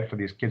 We got to wait for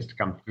these kids to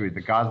come through.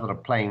 The guys that are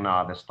playing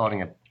now, they're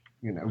starting at,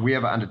 we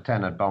have an under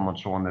 10 at Belmont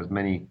Shore, and there's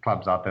many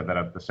clubs out there that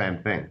have the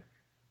same thing.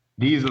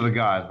 These are the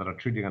guys that are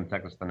truly going to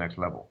take us to the next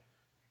level.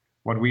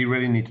 What we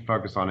really need to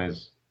focus on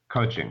is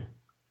coaching,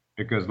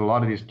 because a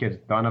lot of these kids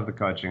don't have the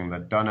coaching, they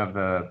don't have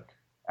the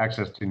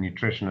access to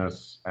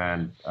nutritionists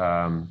and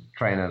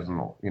trainers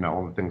and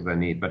all the things they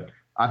need. But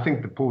I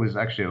think the pool is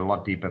actually a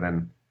lot deeper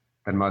than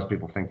most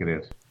people think it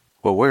is.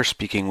 Well, we're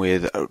speaking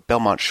with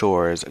Belmont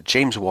Shore's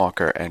James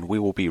Walker, and we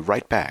will be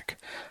right back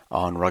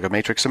on Rugby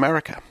Matrix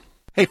America.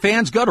 Hey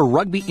fans, go to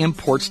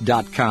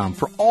rugbyimports.com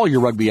for all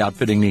your rugby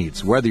outfitting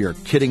needs. Whether you're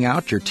kitting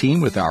out your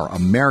team with our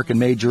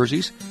American-made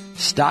jerseys,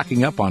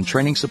 stocking up on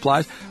training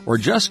supplies, or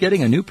just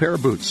getting a new pair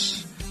of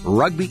boots,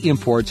 Rugby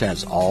Imports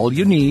has all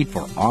you need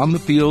for on the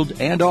field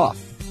and off.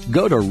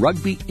 Go to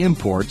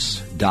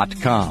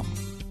rugbyimports.com.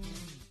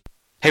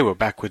 Hey, we're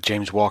back with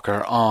James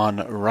Walker on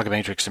Rugby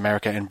Matrix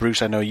America. And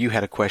Bruce, I know you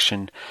had a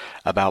question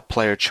about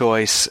player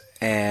choice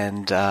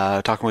and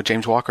talking with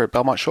James Walker at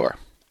Belmont Shore.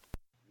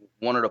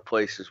 One of the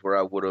places where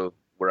I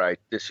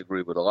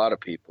disagree with a lot of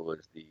people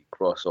is the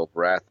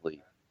crossover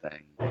athlete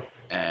thing.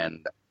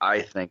 And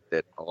I think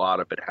that a lot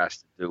of it has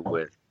to do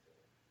with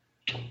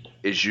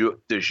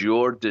does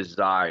your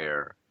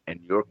desire and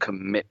your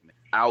commitment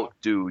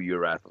outdo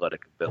your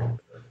athletic ability?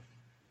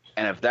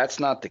 And if that's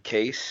not the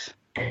case,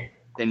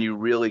 then you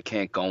really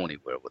can't go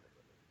anywhere with it.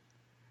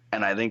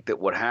 And I think that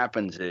what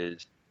happens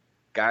is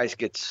guys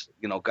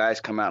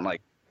come out and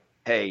like,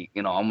 hey,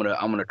 I'm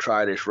gonna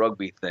try this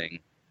rugby thing,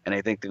 and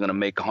they think they're gonna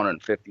make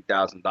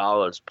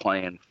 $150,000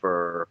 playing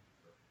for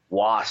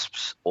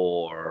Wasps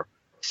or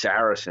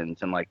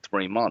Saracens in like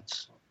 3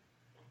 months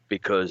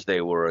because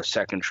they were a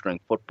second string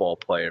football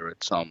player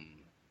at some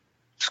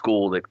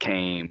school that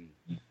came,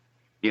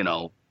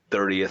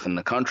 30th in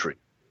the country.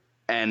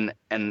 And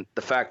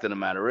the fact of the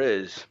matter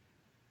is,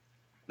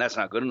 that's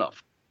not good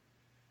enough.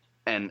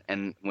 And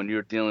when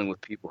you're dealing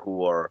with people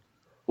who are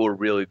who are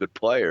really good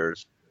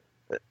players,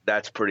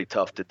 that's pretty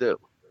tough to do.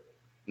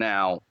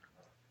 Now,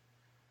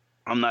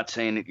 I'm not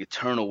saying that you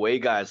turn away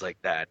guys like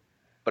that,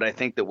 but I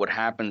think that what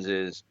happens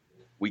is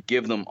we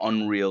give them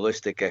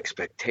unrealistic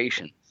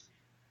expectations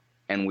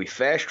and we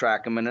fast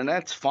track them, and then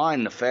that's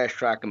fine to fast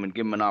track them and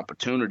give them an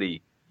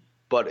opportunity,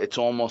 but it's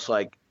almost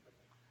like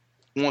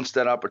once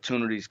that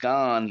opportunity's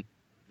gone,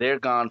 they're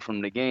gone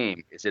from the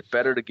game. Is it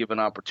better to give an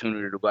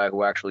opportunity to a guy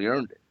who actually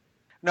earned it?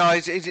 No,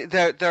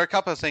 there are a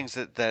couple of things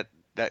that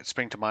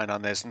spring to mind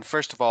on this. And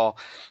first of all,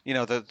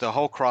 the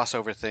whole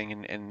crossover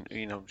thing, and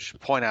should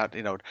point out,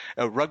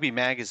 Rugby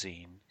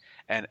Magazine,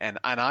 and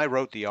I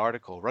wrote the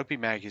article. Rugby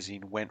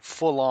Magazine went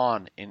full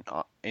on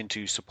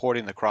into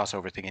supporting the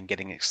crossover thing and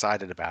getting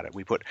excited about it.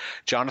 We put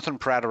Jonathan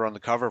Prater on the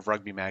cover of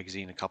Rugby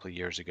Magazine a couple of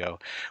years ago.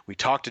 We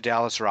talked to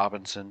Dallas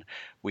Robinson.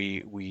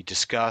 We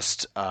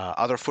discussed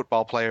other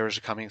football players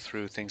coming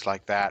through, things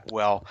like that.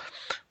 Well,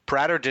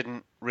 Prater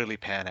didn't really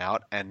pan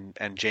out, and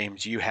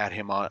James, you had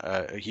him on.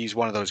 He's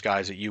one of those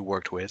guys that you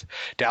worked with.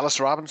 Dallas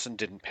Robinson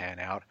didn't pan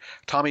out.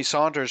 Tommy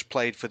Saunders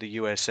played for the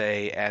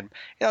USA, and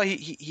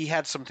he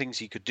had some things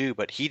he could do,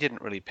 but he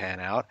didn't really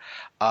pan out.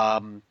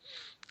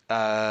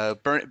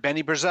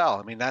 Benny Brazel.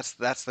 I mean, that's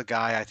the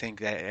guy I think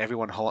that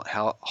everyone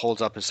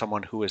holds up as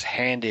someone who was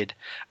handed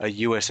a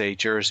USA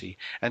jersey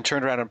and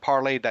turned around and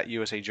parlayed that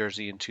USA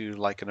jersey into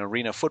like an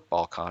arena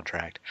football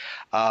contract.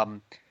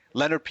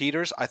 Leonard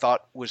Peters, I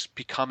thought, was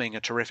becoming a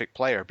terrific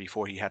player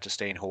before he had to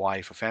stay in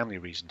Hawaii for family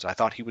reasons. I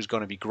thought he was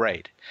going to be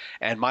great.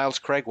 And Miles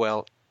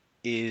Cregwell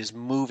is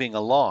moving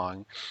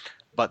along,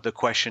 but the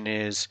question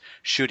is,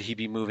 should he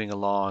be moving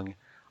along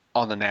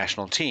on the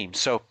national team?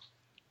 So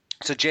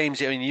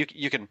James, I mean,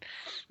 you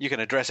can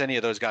address any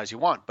of those guys you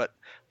want, but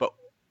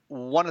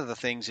one of the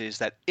things is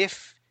that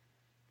if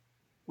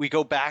we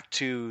go back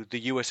to the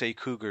USA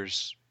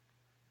Cougars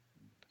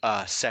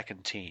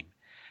second team,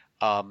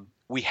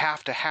 we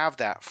have to have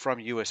that from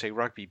USA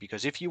Rugby,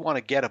 because if you want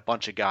to get a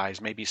bunch of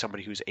guys, maybe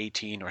somebody who's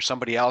 18 or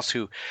somebody else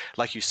who,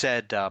 like you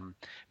said,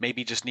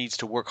 maybe just needs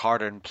to work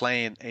harder and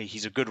play, and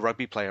he's a good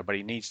rugby player, but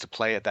he needs to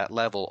play at that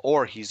level,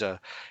 or he's a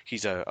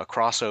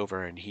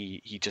crossover and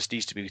he just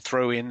needs to be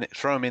throw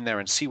him in there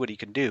and see what he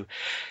can do.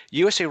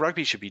 USA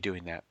Rugby should be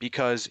doing that,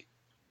 because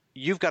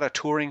you've got a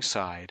touring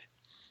side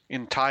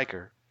in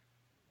Tiger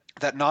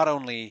that not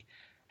only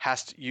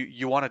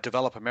you want to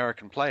develop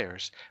American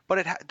players,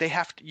 but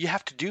you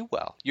have to do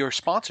well. Your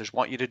sponsors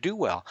want you to do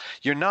well.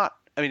 You're not.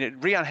 I mean,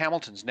 Rian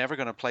Hamilton's never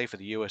going to play for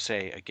the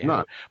USA again,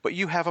 no. But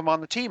you have him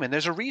on the team, and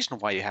there's a reason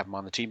why you have him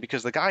on the team,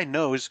 because the guy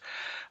knows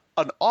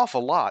an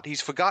awful lot.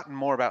 He's forgotten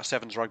more about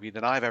sevens rugby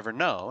than I've ever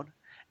known,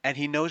 and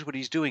he knows what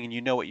he's doing, and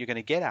you know what you're going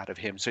to get out of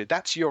him. So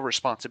that's your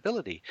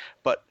responsibility.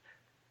 But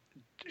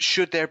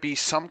should there be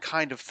some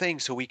kind of thing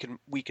so we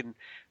can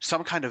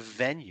some kind of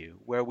venue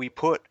where we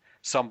put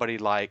somebody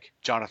like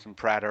Jonathan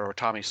Prater or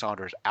Tommy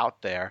Saunders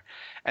out there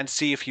and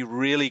see if he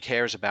really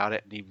cares about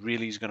it and he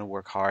really is going to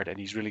work hard and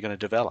he's really going to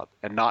develop,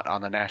 and not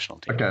on the national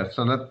team? Okay,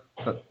 so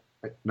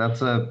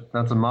that's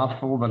a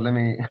mouthful, but let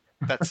me.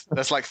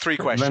 That's like three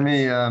questions.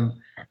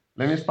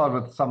 Let me start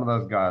with some of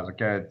those guys.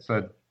 Okay,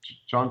 so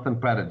Jonathan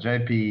Prater,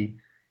 JP,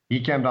 he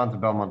came down to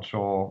Belmont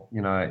Shore.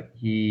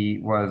 He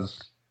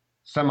was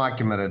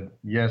semi-committed.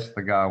 Yes,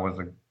 the guy was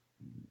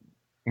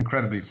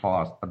incredibly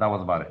fast, but that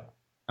was about it.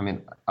 I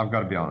mean, I've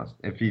got to be honest.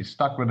 If he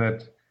stuck with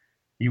it,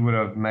 he would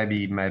have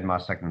maybe made my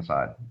second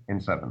side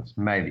in sevens.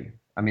 Maybe.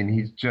 I mean,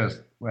 he's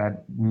just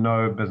had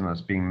no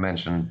business being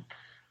mentioned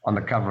on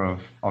the cover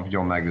of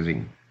your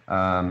magazine.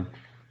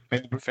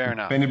 Fair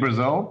enough. Benny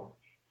Brazel,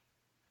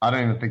 I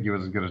don't even think he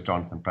was as good as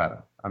Jonathan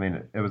Prater. I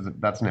mean,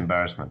 that's an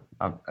embarrassment.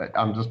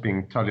 I'm just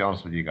being totally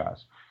honest with you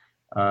guys.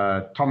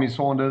 Tommy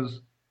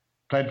Saunders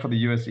played for the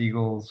US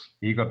Eagles.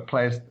 He got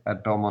placed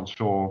at Belmont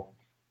Shore.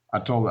 I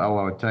told Al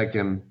I would take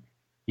him.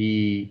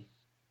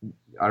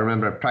 I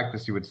remember at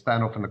practice, he would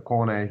stand off in the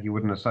corner. He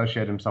wouldn't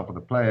associate himself with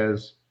the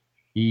players.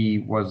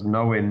 He was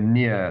nowhere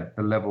near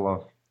the level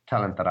of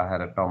talent that I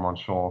had at Belmont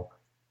Shore.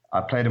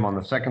 I played him on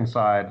the second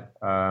side.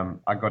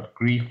 I got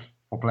grief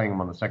for playing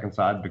him on the second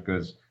side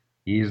because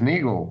he is an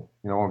Eagle.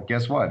 Well,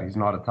 guess what? He's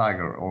not a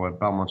Tiger or a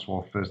Belmont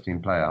Shore first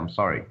team player. I'm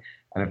sorry.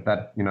 And if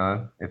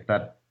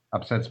that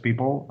upsets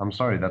people, I'm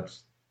sorry.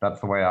 That's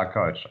the way I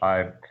coach.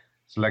 I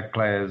select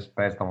players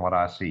based on what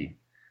I see.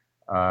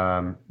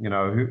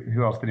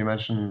 Who else did you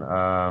mention?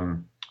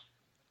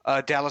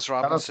 Dallas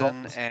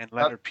Robinson and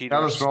Leonard Peters.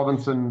 Dallas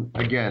Robinson,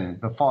 again,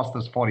 the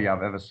fastest 40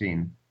 I've ever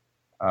seen.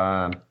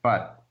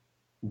 But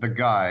the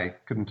guy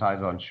couldn't tie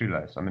his own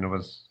shoelace. I mean,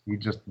 he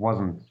just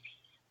wasn't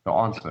the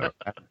answer.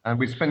 And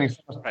we're spending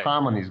so much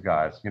time on these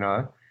guys,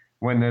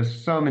 when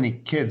there's so many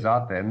kids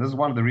out there. And this is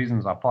one of the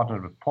reasons I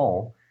partnered with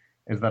Paul,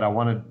 is that I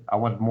wanted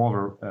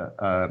more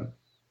of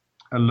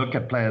a look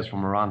at players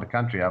from around the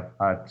country.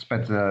 I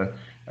spent a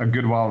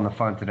good while on the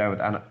phone today with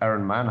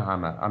Aaron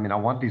Mannheimer. I mean, I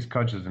want these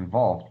coaches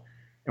involved.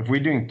 If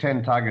we're doing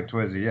 10 Tiger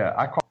tours a year,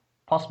 I can't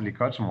possibly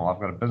coach them all. I've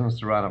got a business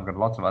to run. I've got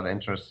lots of other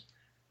interests.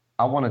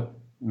 I want to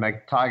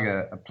make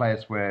Tiger a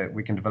place where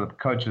we can develop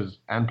coaches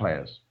and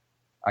players.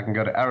 I can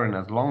go to Aaron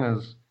as long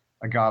as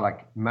a guy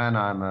like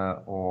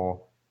Mannheimer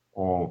or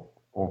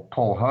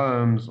Paul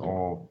Holmes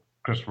or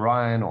Chris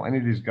Ryan or any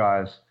of these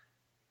guys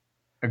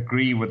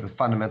agree with the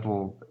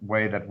fundamental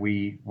way that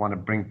we want to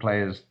bring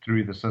players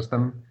through the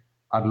system,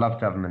 I'd love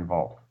to have them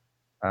involved.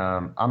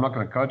 I'm not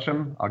going to coach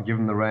them. I'll give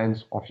them the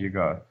reins. Off you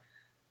go.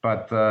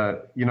 But,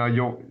 the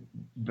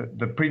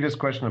previous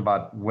question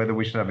about whether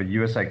we should have a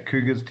USA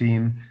Cougars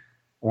team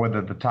or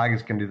whether the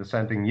Tigers can do the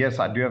same thing. Yes,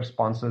 I do have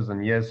sponsors,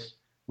 and yes,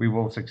 we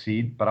will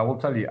succeed. But I will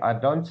tell you, I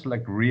don't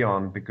select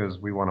Rion because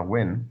we want to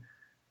win.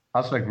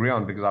 I select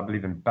Rion because I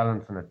believe in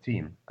balance in a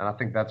team. And I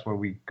think that's where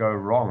we go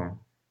wrong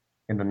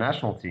in the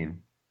national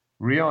team.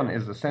 Rion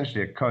is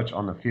essentially a coach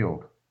on the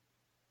field.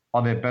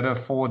 Are there better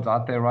forwards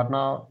out there right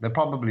now? There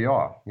probably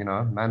are,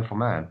 man for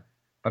man.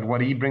 But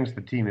what he brings to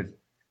the team is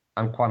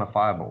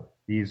unquantifiable.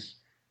 He's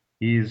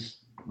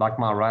like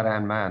my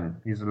right-hand man.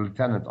 He's a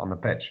lieutenant on the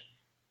pitch.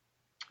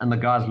 And the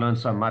guys learn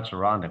so much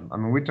around him. I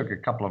mean, we took a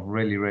couple of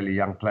really, really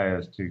young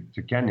players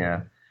to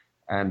Kenya,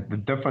 and the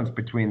difference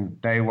between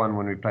day one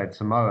when we played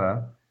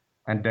Samoa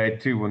and day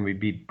two when we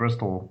beat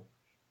Bristol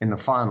in the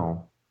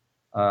final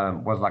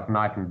was like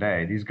night and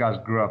day. These guys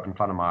grew up in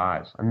front of my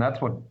eyes, and that's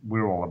what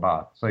we're all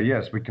about. So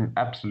yes, we can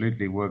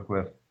absolutely work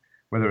with,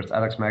 whether it's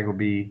Alex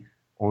Magleby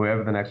or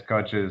whoever the next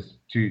coach is,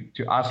 to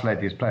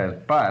isolate these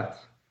players. But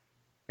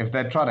if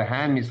they try to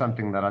hand me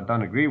something that I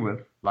don't agree with,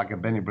 like a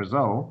Benny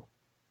Brazil,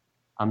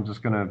 I'm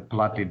just going to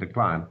politely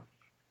decline,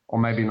 or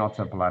maybe not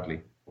so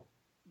politely.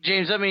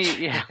 James, let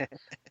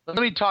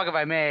me talk if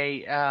I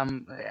may.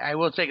 I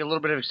will take a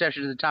little bit of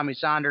exception to the Tommy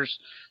Saunders.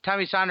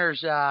 Tommy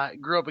Saunders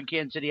grew up in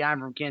Kansas City. I'm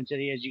from Kansas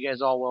City, as you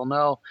guys all well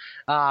know.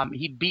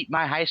 He beat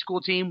my high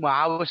school team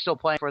while I was still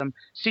playing for them,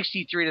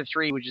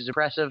 63-3, which is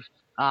impressive.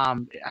 I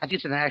think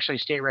it's in actually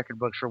state record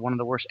books for one of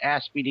the worst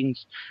ass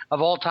beatings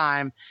of all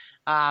time.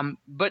 And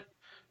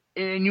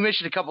you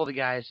mentioned a couple of the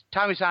guys.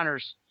 Tommy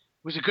Saunders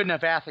was a good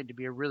enough athlete to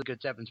be a really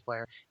good sevens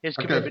player. His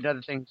commitment to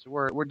other things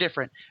were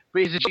different.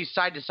 But his achievement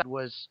side to side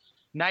was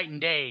night and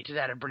day to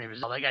that of Bernie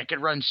Brazil. Like, I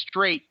could run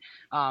straight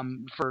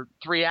for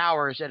 3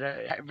 hours at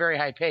a very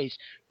high pace,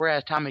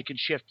 whereas Tommy could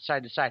shift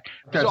side to side.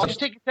 So I'll just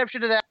take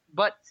exception to that.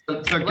 But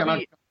let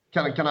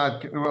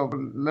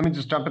me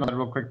just jump in on that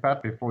real quick,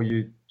 Pat, before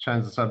you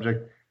change the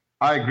subject.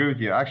 I agree with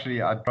you.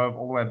 Actually, I drove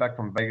all the way back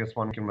from Vegas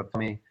one weekend with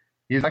Tommy.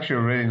 He's actually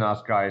a really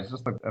nice guy. He's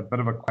just a bit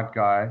of a quiet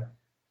guy.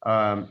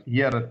 He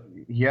had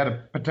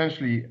a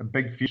potentially a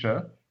big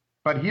future,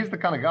 but he's the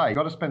kind of guy you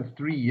got to spend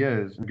 3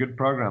 years in a good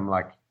program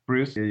like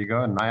Bruce. Here you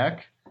go,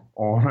 Nyack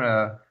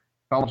or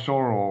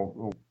Belshore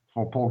or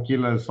for Paul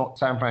Keeler,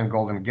 San Fran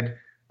Golden get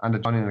under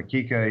Johnny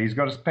Nakika. He's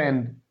got to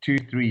spend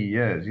 2-3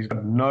 years. He's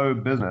got no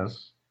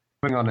business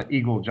putting on an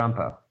Eagle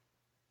jumper.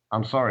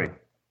 I'm sorry,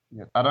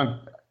 I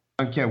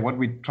don't care what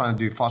we're trying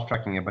to do fast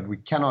tracking it, but we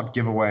cannot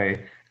give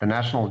away the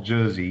national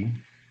jersey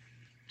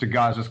to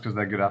guys just because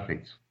they're good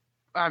athletes.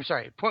 I'm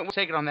sorry. Point was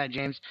taken on that,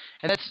 James.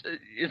 And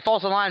it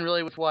falls in line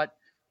really with what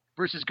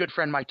Bruce's good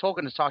friend Mike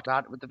Tolkien has talked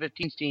about with the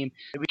 15s team,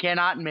 that we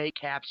cannot make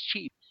caps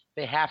cheap.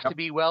 They have to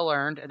be well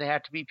earned, and they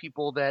have to be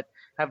people that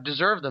have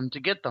deserved them to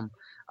get them.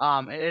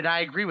 And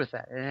I agree with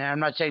that. And I'm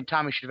not saying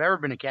Tommy should have ever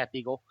been a Cap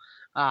Eagle.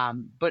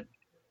 But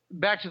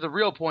back to the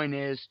real point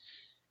is,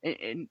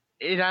 and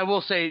I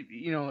will say,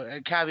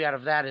 a caveat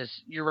of that is,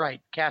 you're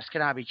right, caps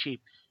cannot be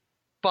cheap.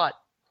 But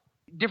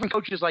different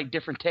coaches like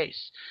different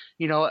tastes.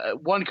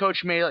 One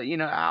coach may,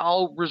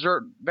 I'll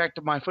revert back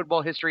to my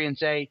football history and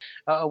say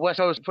a West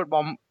Coast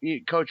football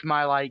coach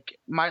might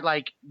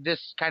like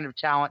this kind of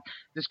talent,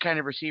 this kind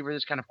of receiver,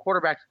 this kind of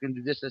quarterback that can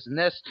do this, this, and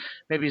this.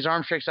 Maybe his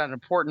arm strength's not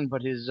important,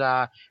 but his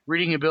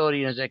reading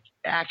ability and his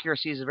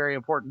accuracy is very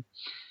important.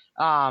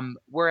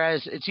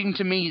 Whereas it seemed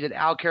to me that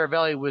Al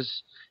Caravelli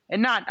was,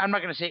 I'm not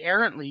going to say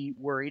errantly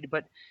worried,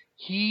 but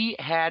he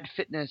had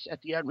fitness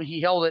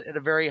he held it at a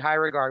very high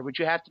regard, which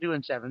you have to do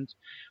in sevens,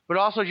 but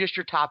also just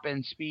your top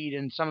end speed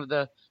and some of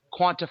the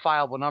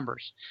quantifiable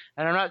numbers.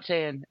 And I'm not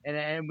saying,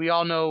 and we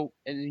all know,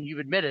 and you've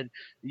admitted,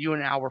 you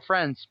and Al were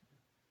friends.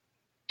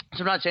 So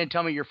I'm not saying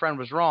tell me your friend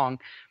was wrong,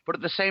 but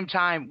at the same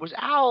time, was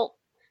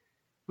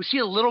he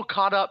a little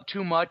caught up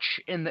too much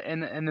in the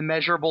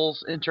measurables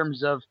in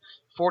terms of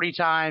 40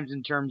 times,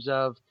 in terms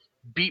of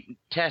beat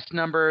test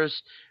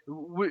numbers?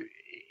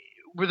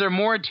 Were there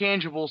more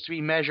intangibles to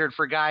be measured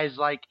for guys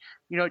like,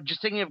 just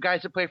thinking of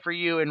guys that play for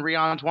you, and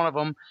Rion's one of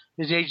them.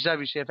 His age is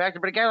obviously a factor,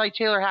 but a guy like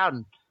Taylor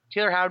Howden.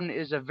 Taylor Howden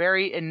is a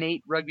very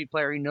innate rugby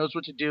player. He knows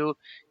what to do.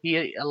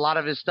 A lot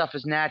of his stuff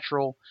is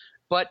natural.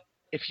 But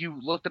if you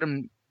looked at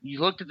him,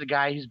 you looked at the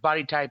guy, his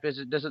body type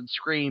doesn't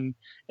scream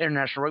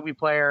international rugby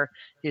player.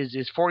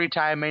 His 40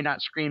 time may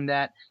not scream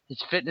that.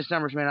 His fitness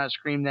numbers may not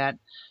scream that.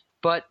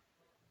 But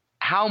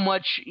how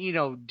much,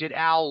 did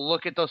Al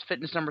look at those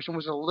fitness numbers and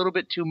was it a little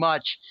bit too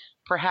much,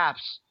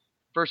 perhaps,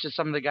 versus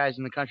some of the guys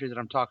in the country that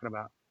I'm talking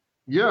about?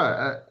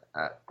 Yeah,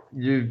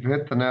 you've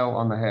hit the nail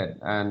on the head.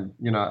 And,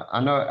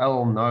 I know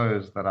Al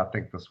knows that I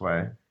think this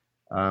way.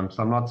 So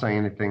I'm not saying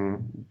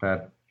anything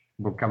that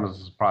will come as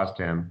a surprise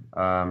to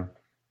him.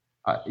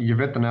 You've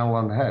hit the nail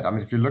on the head. I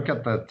mean, if you look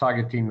at the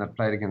Tiger team that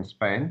played against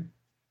Spain,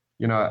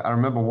 I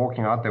remember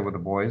walking out there with the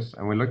boys,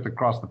 and we looked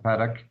across the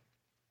paddock,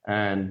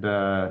 and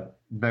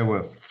they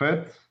were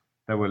fit,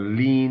 they were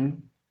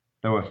lean,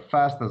 they were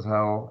fast as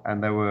hell,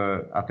 and they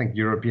were, I think,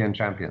 European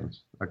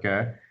champions.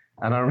 Okay,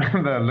 and I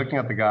remember looking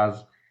at the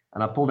guys,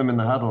 and I pulled them in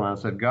the huddle, and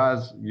I said,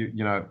 guys,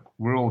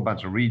 we're all a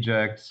bunch of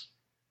rejects.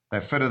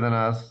 They're fitter than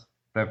us.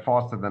 They're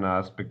faster than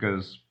us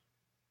because,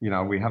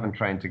 we haven't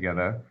trained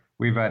together.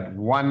 We've had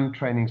one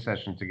training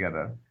session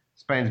together.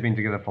 Spain's been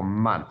together for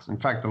months. In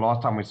fact, the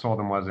last time we saw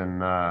them was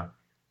in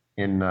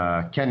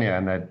Kenya,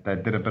 and they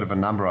did a bit of a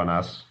number on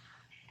us,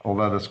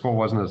 although the score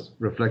wasn't as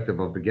reflective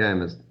of the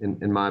game as,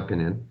 in my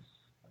opinion.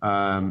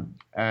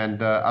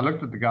 And I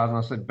looked at the guys and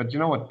I said, but you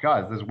know what,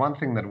 guys, there's one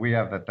thing that we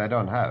have that they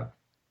don't have.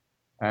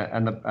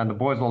 And the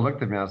boys all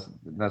looked at me and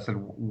they said,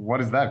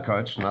 what is that,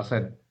 coach? And I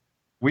said,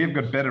 we've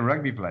got better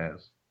rugby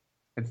players.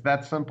 It's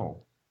that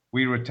simple.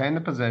 We retain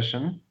the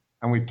possession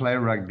and we play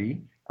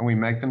rugby and we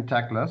make them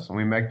tackle us and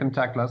we make them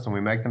tackle us and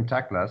we make them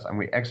tackle us and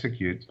we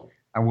execute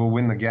and we'll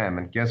win the game.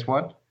 And guess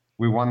what?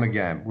 We won the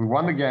game. We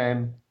won the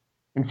game.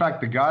 In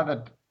fact, the guy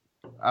that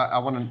I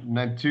want to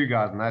name two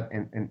guys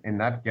in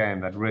that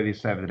game that really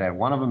saved the day.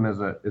 One of them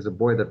is a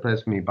boy that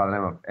plays for me by the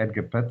name of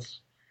Edgar Pitts.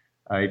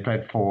 He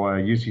played for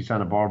UC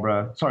Santa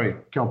Barbara. Sorry,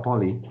 Cal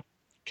Poly.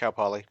 Cal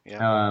Poly,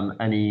 yeah.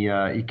 And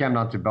he came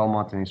down to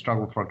Belmont and he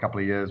struggled for a couple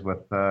of years with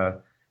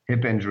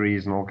hip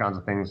injuries and all kinds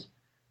of things.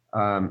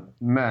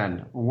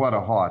 Man, what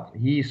a heart.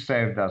 He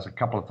saved us a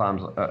couple of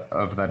times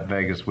over that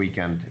Vegas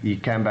weekend. He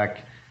came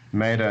back,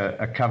 made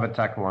a cover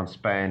tackle on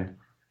Spain.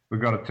 We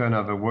got a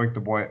turnover, worked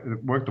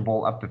the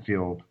ball up the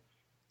field.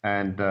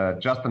 And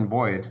Justin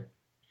Boyd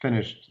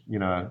finished,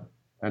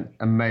 an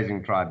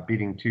amazing try,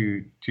 beating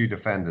two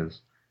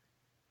defenders.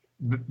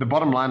 The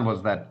bottom line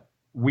was that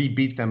we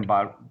beat them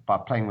by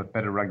playing with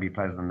better rugby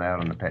players than they had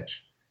on the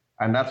pitch.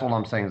 And that's all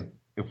I'm saying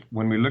is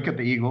when we look at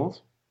the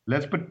Eagles,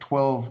 let's put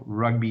 12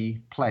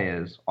 rugby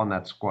players on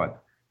that squad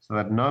so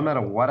that no matter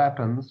what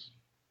happens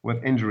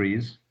with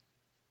injuries,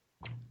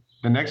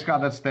 the next guy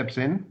that steps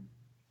in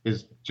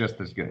is just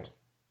as good.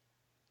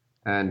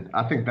 And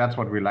I think that's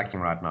what we're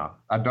lacking right now.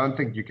 I don't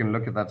think you can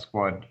look at that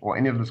squad or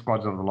any of the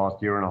squads over the last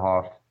year and a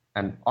half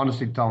and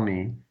honestly tell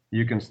me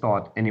you can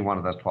start any one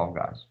of those 12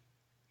 guys.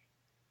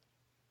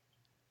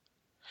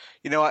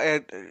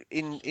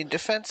 In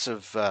defense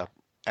of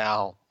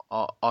Al,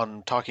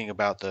 on talking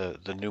about the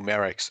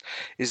numerics,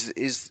 is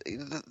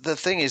the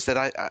thing is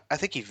that I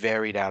think he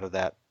varied out of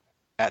that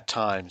at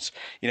times.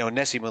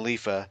 Nessie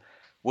Malifa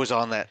was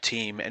on that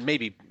team, and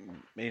maybe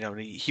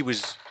he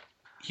was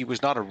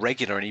not a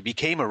regular, and he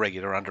became a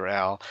regular under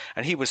Al,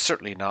 and he was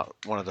certainly not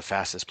one of the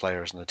fastest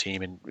players on the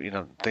team, and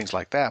things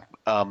like that.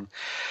 And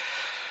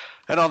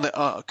on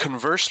the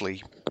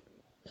conversely,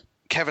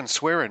 Kevin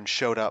Swearin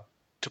showed up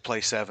to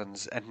play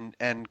sevens,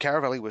 and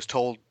Caravelli was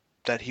told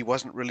that he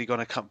wasn't really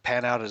going to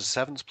pan out as a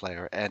sevens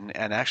player, and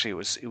actually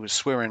it was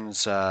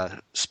Swearin's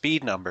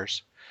speed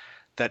numbers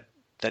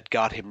that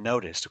got him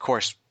noticed. Of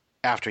course,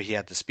 after he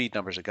had the speed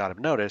numbers that got him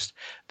noticed,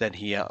 then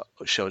he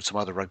showed some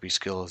other rugby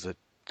skills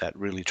that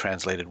really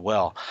translated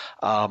well.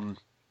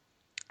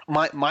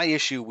 My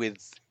issue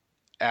with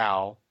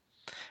Al,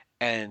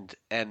 and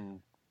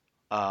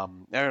I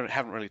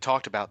haven't really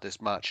talked about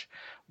this much,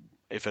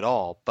 if at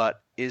all,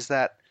 but is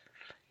that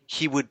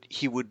he would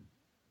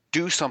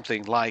do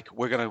something like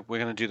we're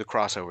gonna do the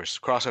crossovers.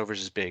 Crossovers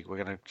is big.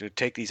 We're gonna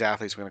take these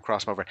athletes. We're gonna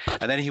cross them over,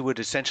 and then he would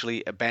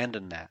essentially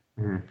abandon that.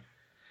 Mm-hmm.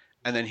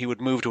 And then he would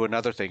move to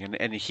another thing,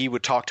 and he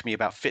would talk to me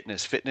about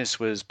fitness. Fitness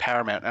was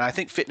paramount, and I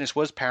think fitness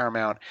was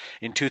paramount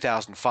in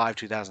 2005,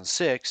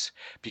 2006,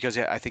 because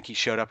I think he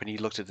showed up and he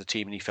looked at the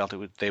team and he felt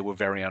they were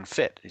very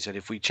unfit. He said,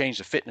 if we change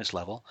the fitness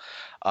level,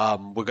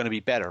 we're going to be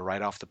better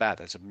right off the bat.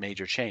 That's a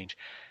major change,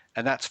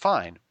 and that's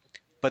fine.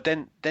 But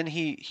then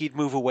he'd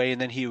move away,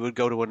 and then he would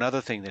go to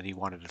another thing that he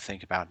wanted to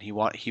think about. And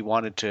he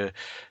wanted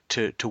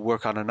to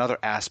work on another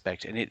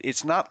aspect, and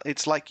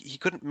it's like he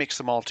couldn't mix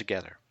them all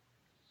together.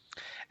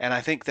 And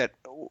I think that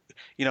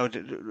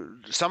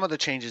some of the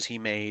changes he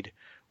made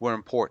were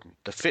important.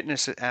 The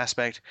fitness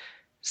aspect,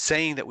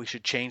 saying that we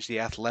should change the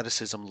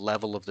athleticism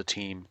level of the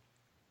team,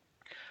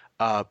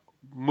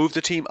 move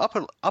the team up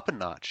a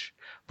notch.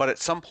 But at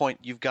some point,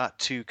 you've got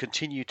to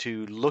continue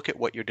to look at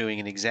what you're doing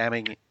and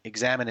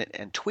examine it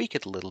and tweak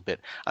it a little bit.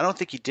 I don't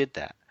think he did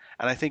that.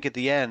 And I think at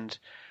the end,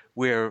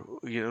 where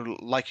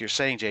like you're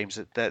saying, James,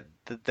 that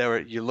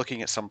you're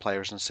looking at some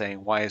players and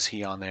saying, why is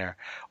he on there?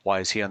 Why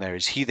is he on there?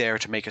 Is he there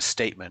to make a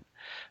statement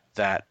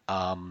that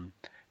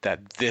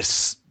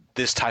this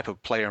type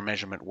of player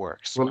measurement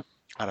works? Well,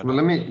 I don't know.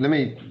 Let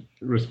me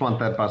respond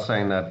to that by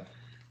saying that,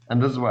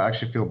 and this is why I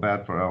actually feel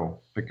bad for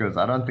El, because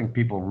I don't think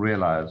people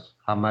realize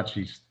how much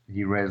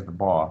he raised the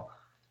bar.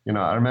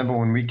 I remember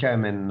when we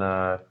came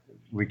to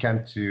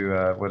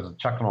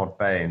Chuckanort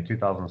Bay in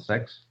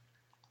 2006.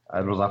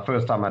 It was our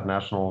first time at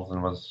Nationals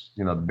and was,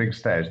 the big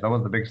stage. That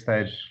was the big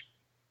stage,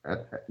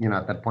 at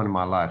that point in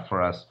my life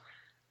for us.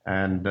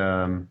 And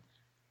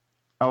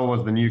El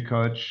was the new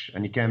coach,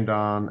 and he came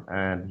down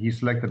and he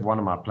selected one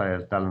of my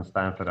players, Dallin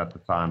Stanford at the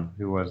time,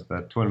 who was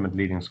the tournament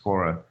leading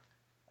scorer.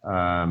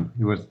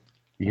 He was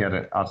he had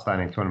an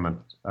outstanding tournament.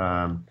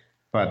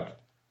 But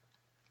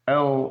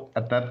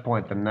at that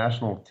point, the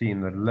national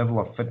team, the level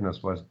of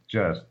fitness was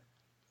just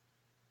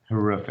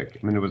horrific.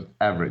 I mean, it was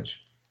average.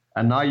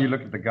 And now you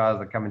look at the guys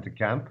that come into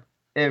camp,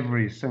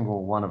 every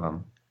single one of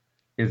them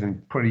is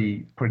in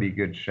pretty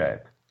good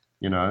shape.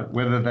 You know,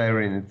 whether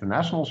they're in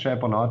international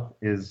shape or not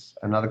is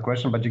another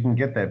question, but you can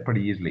get there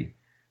pretty easily.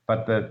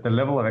 But the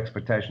level of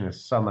expectation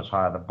is so much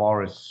higher. The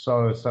bar is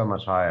so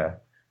much higher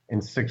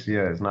in 6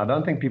 years. And I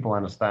don't think people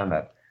understand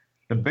that.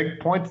 The big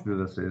point to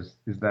this is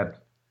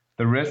that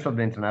the rest of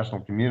the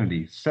international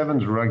community,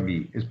 sevens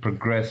rugby is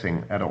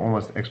progressing at an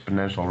almost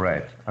exponential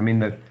rate. I mean,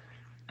 the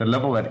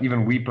level that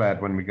even we play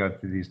at when we go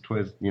to these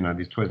tours,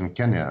 these tours in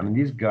Kenya, I mean,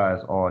 these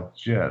guys are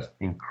just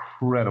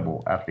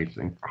incredible athletes,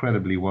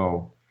 incredibly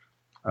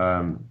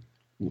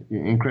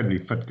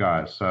fit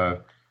guys.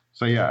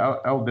 So yeah,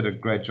 Al did a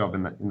great job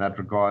in that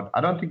regard. I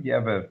don't think he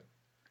ever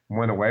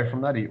went away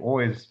from that. He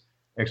always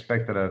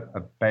expected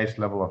a base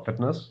level of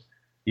fitness.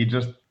 He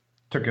just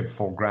took it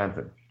for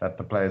granted that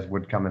the players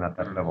would come in at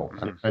that level.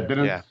 And if they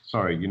didn't,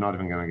 sorry, you're not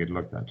even going to get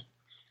looked at.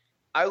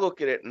 I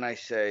look at it and I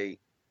say,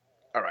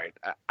 all right,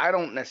 I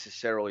don't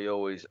necessarily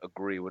always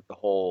agree with the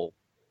whole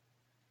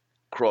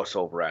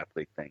crossover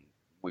athlete thing.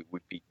 We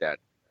beat that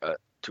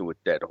to a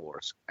dead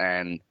horse.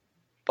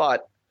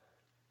 But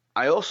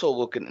I also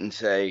look at it and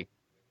say,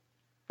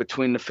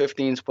 between the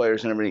 15s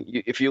players and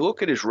everything, if you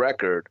look at his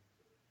record,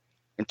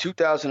 in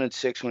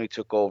 2006 when he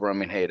took over, I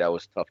mean, hey, that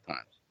was tough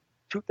times.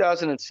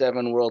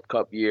 2007 World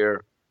Cup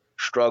year,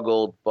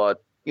 struggled,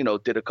 but,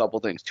 did a couple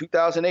things.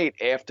 2008,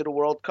 after the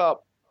World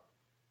Cup,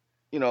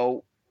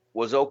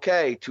 was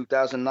okay.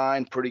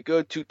 2009, pretty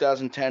good.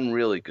 2010,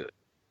 really good.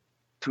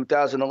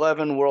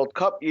 2011 World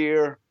Cup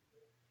year,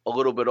 a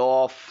little bit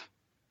off.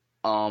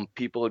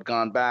 People had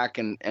gone back,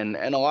 and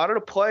a lot of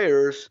the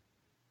players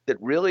that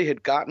really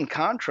had gotten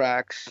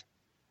contracts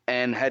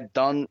and had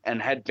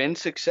been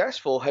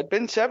successful had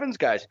been sevens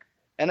guys.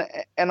 And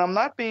I'm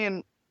not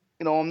being,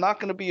 I'm not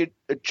going to be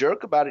a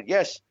jerk about it.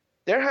 Yes,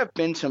 there have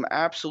been some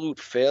absolute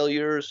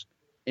failures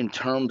in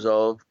terms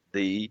of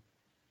the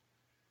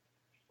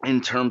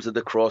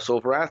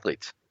crossover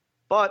athletes.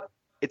 But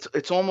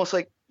it's almost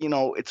like,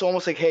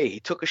 hey, he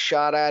took a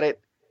shot at it.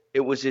 It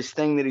was his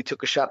thing that he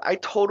took a shot. I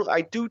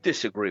do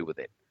disagree with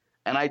it.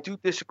 And I do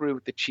disagree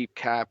with the cheap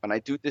cap, and I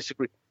do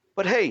disagree.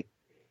 But hey,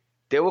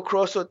 there was a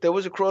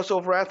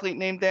crossover athlete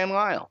named Dan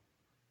Lyle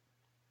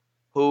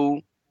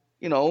who,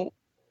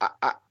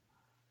 I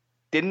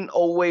didn't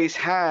always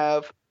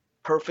have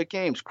perfect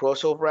games.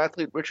 Crossover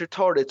athlete Richard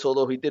Tarditz,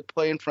 although he did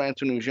play in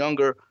France when he was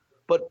younger.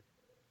 But,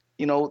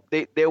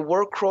 there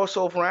were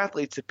crossover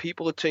athletes that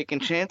people had taken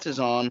chances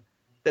on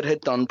that had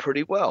done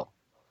pretty well.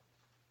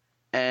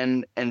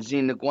 And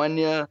Zina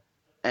Guenya,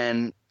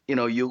 and,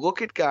 you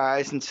look at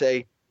guys and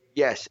say,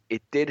 yes,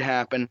 it did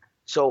happen.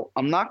 So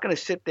I'm not going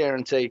to sit there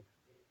and say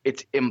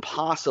it's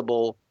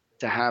impossible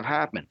to have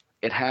happen.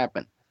 It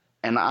happened.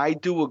 And I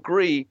do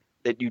agree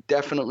that you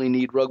definitely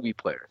need rugby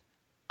players.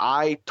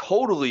 I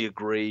totally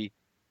agree.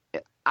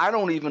 I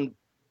don't even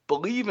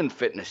believe in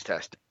fitness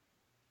testing.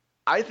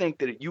 I think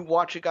that you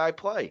watch a guy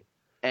play,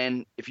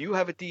 and if you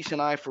have a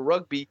decent eye for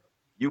rugby,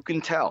 you can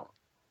tell.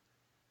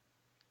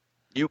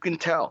 You can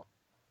tell.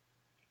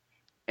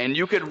 And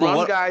you could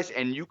run guys,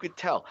 and you could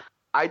tell.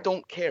 I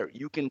don't care.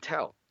 You can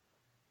tell.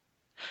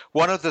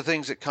 One of the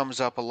things that comes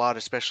up a lot,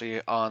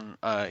 especially on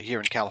here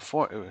in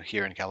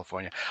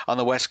California, on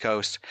the West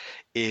Coast,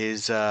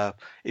 is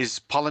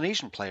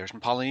Polynesian players,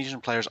 and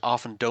Polynesian players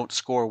often don't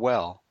score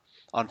well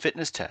on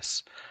fitness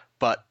tests,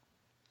 but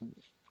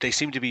they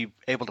seem to be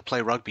able to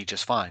play rugby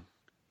just fine.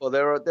 Well,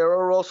 there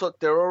are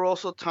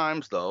also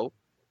times though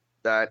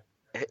that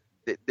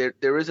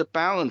there is a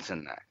balance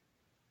in that,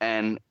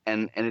 and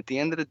at the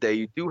end of the day,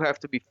 you do have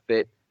to be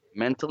fit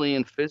mentally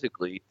and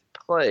physically to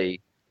play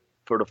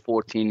for the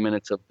 14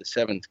 minutes of the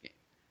sevens game.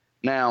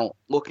 Now,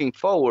 looking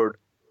forward,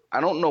 I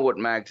don't know what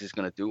Mags is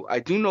going to do. I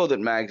do know that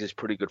Mags is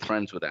pretty good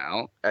friends with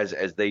Al, as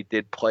they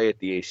did play at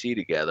the AC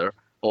together.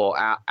 Well,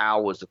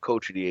 Al was the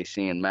coach of the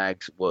AC, and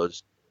Mags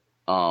was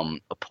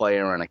a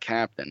player and a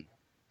captain.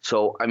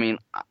 So, I mean,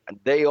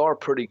 they are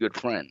pretty good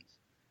friends.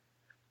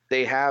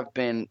 They have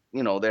been,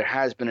 there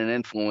has been an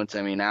influence.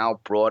 I mean, Al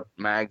brought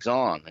Mags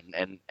on,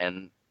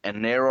 and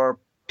there are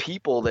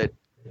people that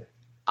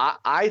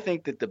I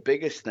think that the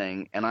biggest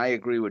thing, and I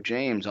agree with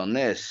James on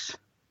this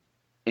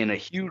in a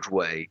huge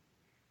way,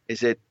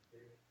 is that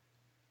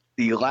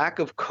the lack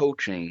of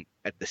coaching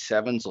at the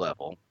sevens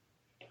level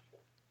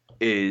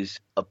is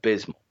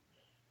abysmal.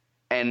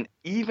 And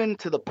even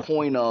to the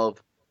point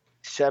of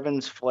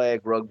sevens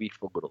flag rugby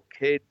for little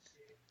kids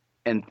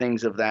and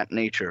things of that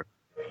nature,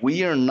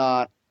 we are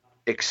not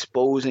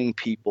exposing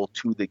people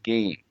to the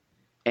game.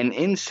 And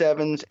in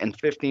sevens and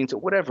 15s, or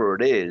whatever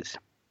it is,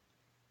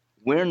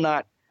 we're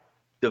not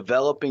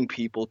developing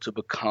people to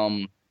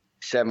become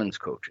sevens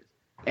coaches.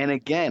 And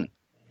again,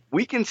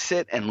 we can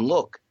sit and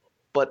look,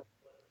 but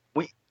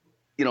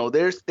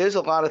there's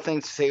a lot of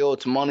things to say, oh,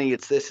 it's money,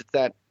 it's this, it's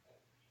that.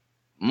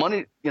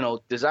 Money,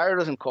 desire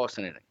doesn't cost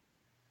anything.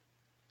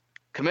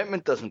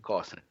 Commitment doesn't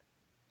cost anything.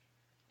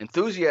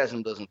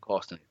 Enthusiasm doesn't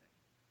cost anything.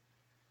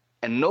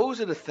 And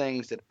those are the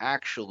things that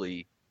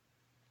actually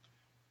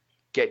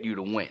get you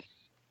to win.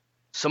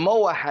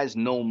 Samoa has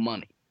no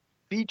money.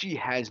 Fiji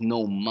has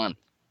no money.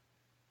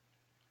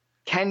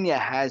 Kenya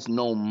has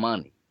no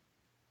money.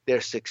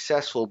 They're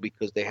successful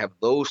because they have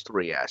those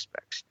three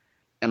aspects.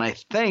 And I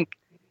think,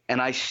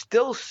 and I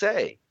still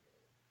say,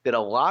 that a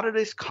lot of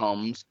this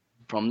comes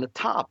from the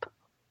top.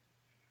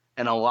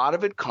 And a lot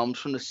of it comes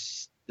from the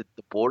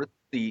board,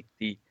 the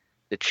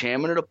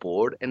chairman of the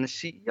board and the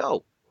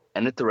CEO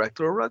and the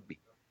director of rugby.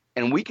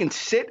 And we can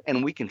sit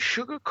and we can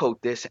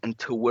sugarcoat this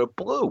until we're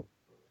blue.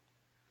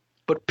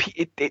 But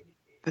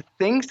the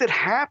things that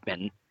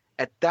happen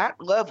at that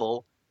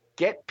level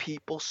get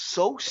people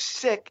so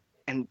sick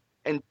and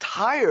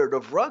tired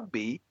of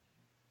rugby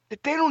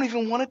that they don't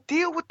even want to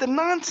deal with the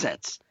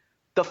nonsense.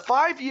 The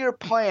 5-year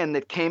plan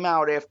that came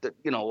out after,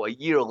 a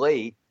year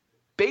late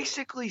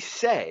basically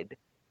said,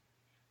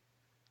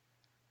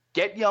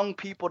 get young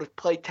people to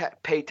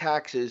pay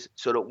taxes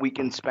so that we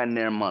can spend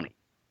their money.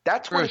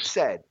 That's what it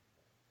said.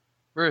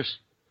 Bruce.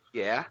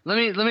 Yeah? Let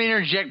me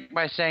interject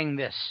by saying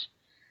this.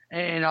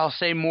 And I'll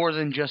say more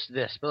than just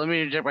this, but let me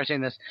interject by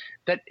saying this.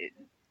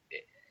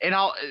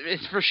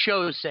 It's for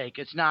show's sake.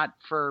 It's not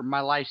for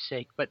my life's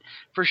sake, but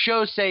for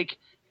show's sake,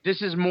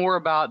 this is more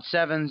about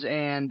Sevens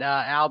and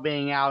Al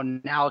being out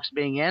and Alex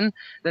being in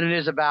than it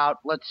is about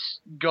let's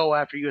go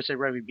after USA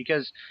Rugby,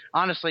 because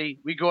honestly,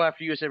 we go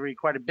after USA Rugby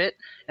quite a bit,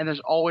 and there's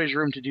always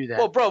room to do that.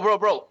 Well,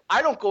 bro,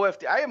 I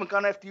haven't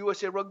gone after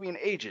USA Rugby in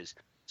ages.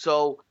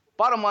 So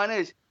bottom line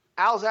is,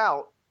 Al's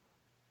out,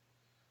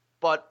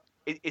 but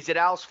is it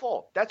Al's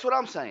fault? That's what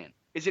I'm saying.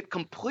 Is it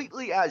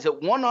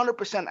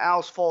 100%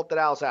 Al's fault that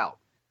Al's out?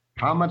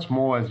 How much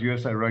more has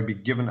USA Rugby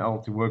given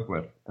Al to work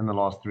with in the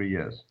last 3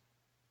 years?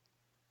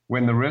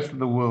 When the rest of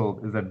the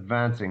world is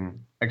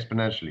advancing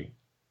exponentially,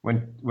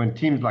 when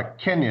teams like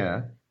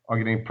Kenya are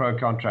getting pro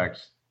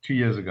contracts 2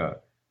 years ago,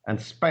 and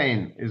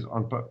Spain is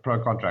on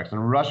pro contracts,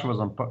 and Russia was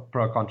on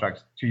pro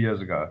contracts 2 years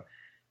ago,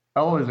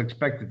 Al is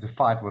expected to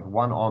fight with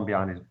one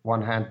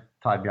hand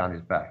tied behind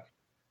his back,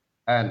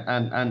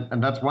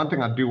 and that's one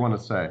thing I do want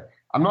to say.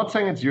 I'm not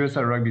saying it's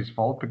USA Rugby's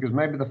fault, because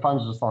maybe the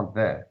funds just aren't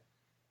there,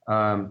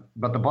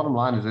 but the bottom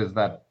line is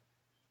that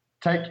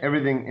take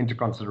everything into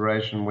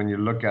consideration when you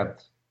look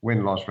at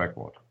win-loss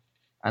record.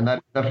 And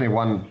that's definitely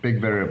one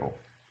big variable.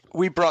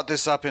 We brought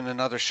this up in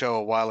another show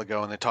a while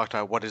ago, and they talked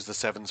about what is the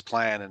Sevens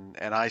plan,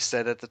 and I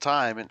said at the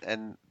time,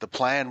 and the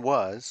plan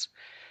was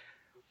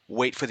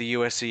wait for the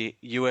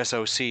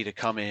USOC to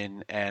come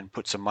in and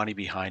put some money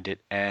behind it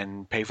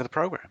and pay for the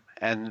program.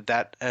 And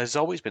that has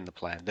always been the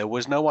plan. There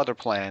was no other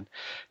plan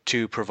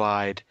to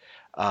provide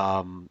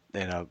any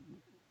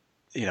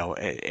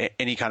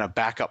kind of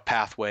backup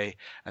pathway,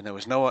 and there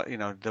was no,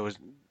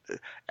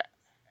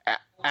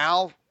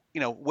 Al,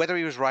 whether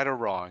he was right or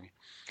wrong,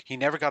 he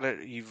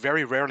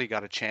very rarely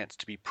got a chance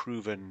to be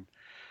proven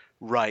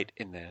right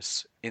in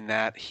this, in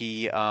that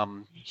he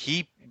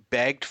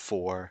begged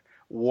for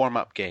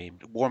warm-up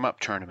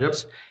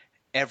tournaments. Yep.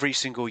 Every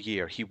single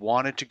year. He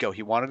wanted to go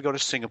to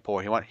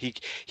Singapore.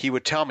 He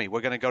would tell me,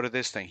 we're going to go to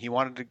this thing. He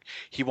wanted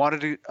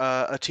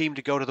a team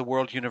to go to the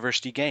World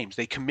University Games.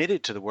 They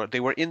committed to the World.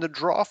 They were in the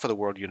draw for the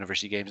World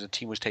University Games, and the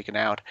team was taken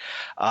out.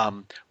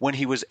 When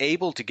he was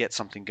able to get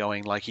something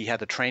going, like he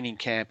had the training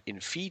camp in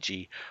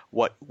Fiji,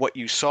 what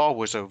you saw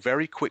was a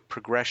very quick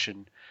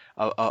progression,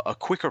 a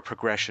quicker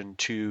progression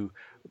to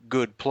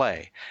good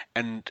play.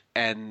 And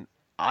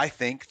I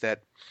think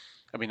that,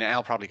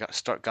 Al probably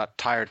got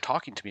tired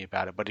talking to me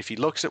about it, but if he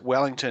looks at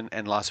Wellington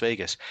and Las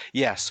Vegas,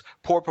 yes,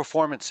 poor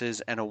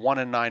performances and a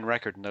 1-9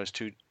 record in those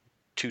two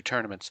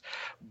tournaments,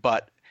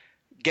 but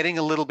getting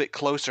a little bit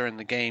closer in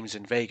the games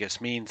in Vegas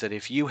means that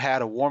if you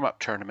had a warm-up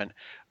tournament,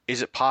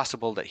 is it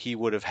possible that he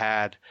would have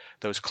had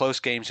those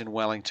close games in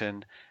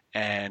Wellington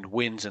and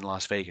wins in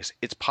Las Vegas?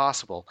 It's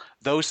possible.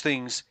 Those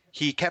things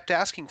he kept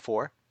asking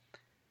for,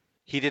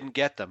 he didn't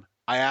get them.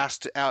 I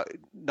asked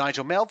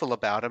Nigel Melville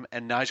about him,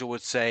 and Nigel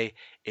would say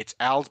it's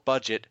Al's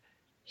budget.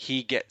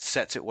 He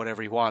sets it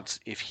whatever he wants.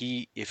 If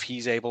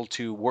he's able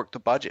to work the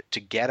budget to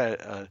get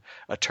a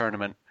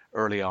tournament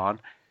early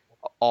on,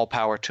 all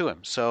power to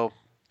him. So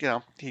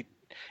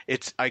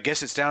I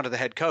guess it's down to the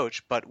head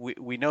coach, but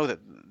we know that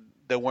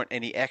there weren't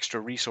any extra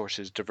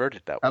resources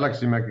diverted that way.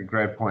 Alex, you make a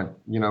great point.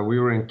 We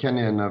were in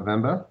Kenya in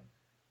November.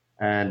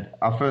 And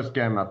our first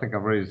game, I think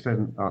I've already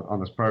said on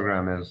this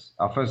program, is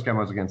our first game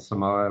was against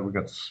Samoa. We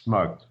got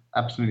smoked,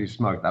 absolutely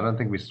smoked. I don't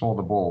think we saw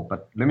the ball.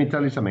 But let me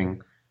tell you something.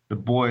 The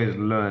boys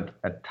learned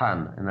a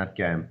ton in that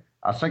game.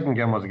 Our second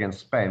game was against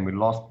Spain. We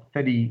lost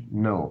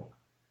 30-0.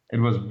 It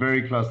was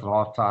very close at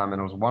halftime, and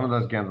it was one of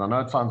those games. I know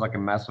it sounds like a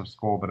massive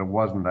score, but it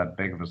wasn't that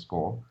big of a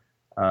score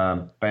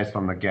based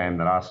on the game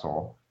that I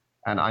saw.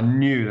 And I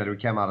knew that we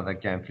came out of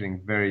that game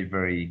feeling very,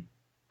 very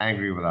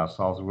angry with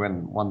ourselves. We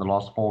won the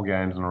last 4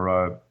 games in a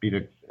row, beat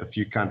a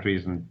few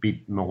countries, and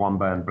beat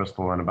Mwamba and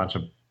Bristol and a bunch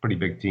of pretty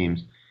big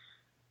teams.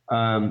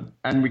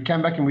 And we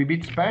came back and we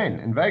beat Spain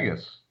in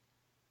Vegas,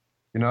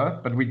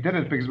 but we did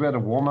it because we had a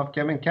warm-up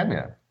game in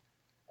Kenya.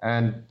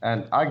 And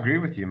I agree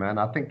with you, man.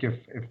 I think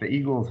if the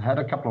Eagles had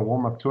a couple of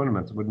warm-up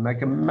tournaments, it would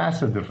make a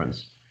massive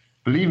difference.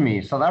 Believe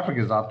me, South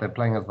Africa's out there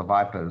playing as the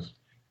Vipers.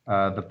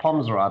 The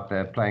Poms are out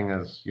there playing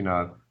as,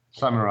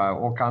 Samurai,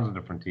 all kinds of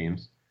different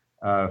teams.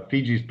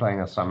 Fiji's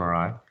playing as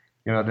Samurai.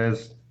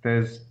 There's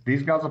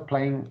these guys are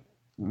playing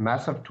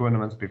massive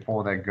tournaments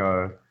before they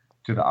go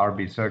to the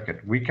RB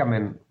circuit. We come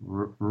in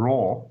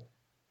raw,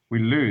 we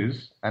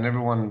lose, and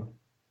everyone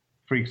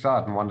freaks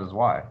out and wonders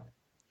why.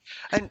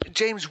 And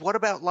James, what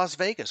about Las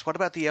Vegas? What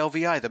about the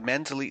LVI, the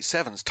men's Elite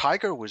Sevens?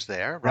 Tiger was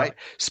there, right?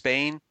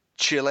 Spain,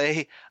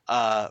 Chile,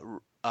 a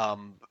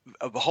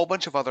whole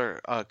bunch of other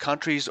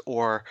countries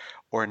or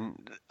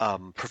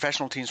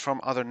professional teams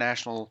from other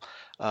national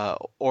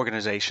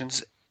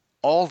organizations,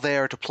 all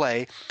there to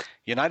play.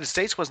 United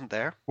States wasn't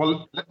there.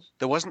 Well,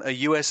 there wasn't a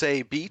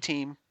USA B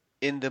team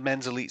in the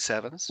men's Elite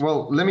Sevens.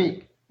 Well, let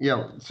me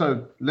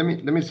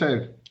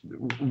say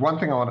one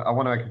thing. I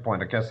want to make a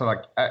point. Okay, so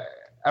like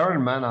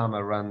Aaron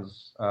Mannheimer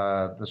runs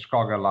the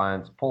Chicago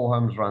Lions. Paul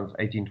Holmes runs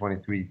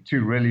 1823.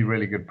 Two really,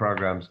 really good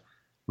programs.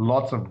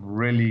 Lots of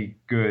really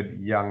good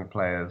young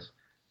players.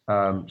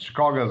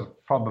 Chicago's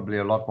probably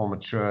a lot more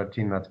mature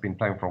team that's been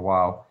playing for a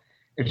while.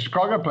 If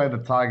Chicago played the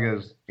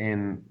Tigers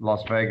in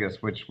Las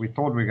Vegas, which we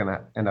thought we were going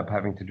to end up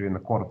having to do in the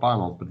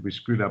quarterfinals, but we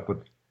screwed up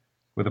with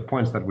the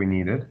points that we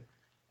needed,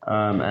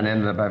 and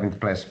ended up having to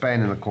play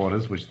Spain in the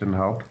quarters, which didn't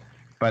help.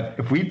 But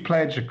if we'd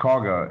played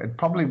Chicago, it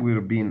probably would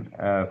have been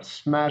a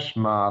smash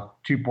mouth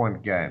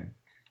 2-point game.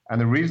 And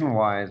the reason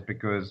why is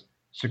because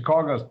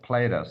Chicago's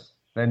played us.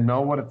 They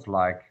know what it's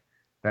like.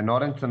 They're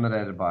not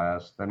intimidated by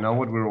us. They know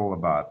what we're all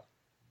about.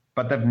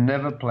 But they've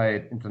never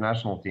played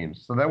international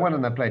teams. So they went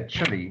and they played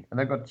Chile, and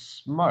they got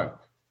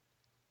smoked.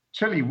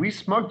 Chile, we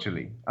smoked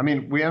Chile. I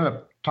mean, we ended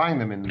up tying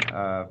them in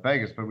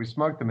Vegas, but we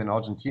smoked them in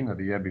Argentina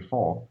the year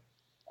before.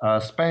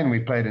 Spain,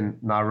 we played in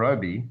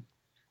Nairobi,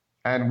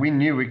 and we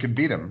knew we could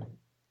beat them.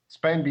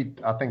 Spain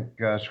beat, I think,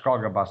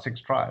 Chicago by 6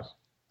 tries,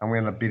 and we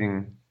ended up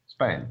beating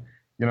Spain.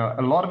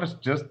 A lot of it's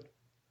just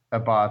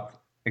about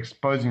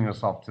exposing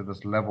yourself to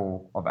this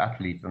level of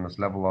athletes and this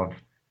level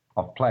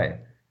of play.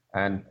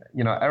 And,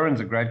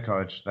 Aaron's a great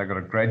coach. They've got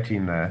a great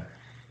team there.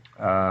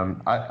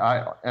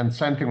 And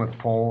same thing with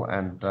Paul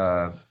and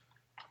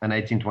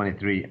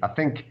 1823. I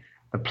think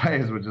the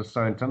players were just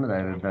so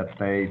intimidated that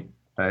they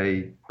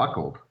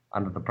buckled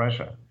under the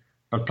pressure.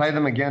 But play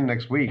them again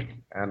next week,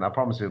 and I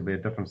promise it'll be a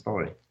different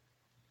story.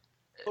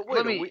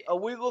 But wait, are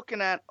we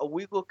looking at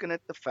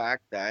the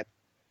fact that,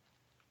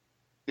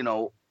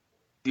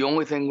 the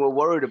only thing we're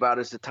worried about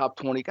is the top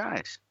 20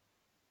 guys?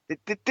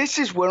 This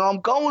is where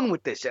I'm going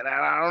with this, and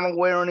I don't know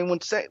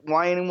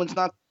why anyone's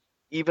not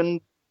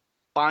even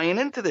buying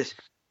into this.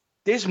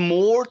 There's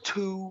more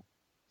to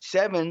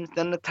sevens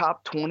than the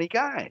top 20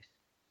 guys,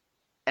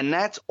 and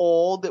that's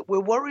all that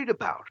we're worried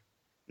about.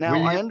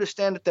 Now, I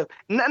understand that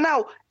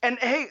and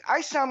hey,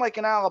 I sound like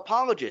an Al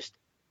apologist,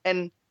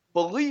 and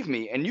believe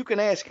me, and you can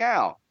ask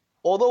Al,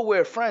 although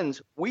we're friends,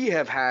 we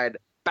have had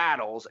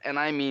battles, and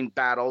I mean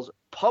battles,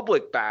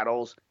 public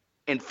battles,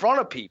 in front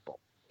of people.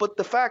 But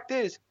the fact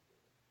is,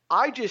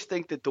 I just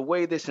think that the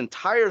way this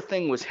entire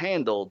thing was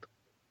handled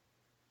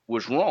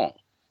was wrong.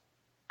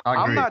 I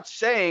agree. I'm not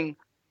saying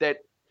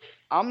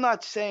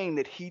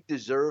that he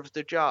deserves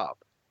the job,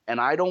 and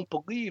I don't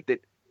believe that.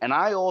 And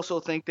I also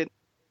think that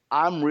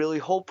I'm really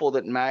hopeful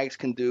that Mags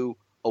can do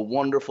a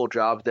wonderful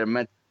job there.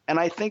 And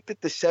I think that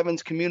the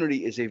sevens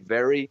community is a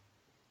very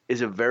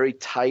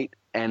tight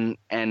and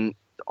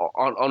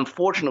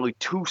unfortunately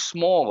too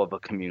small of a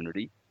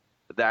community.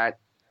 But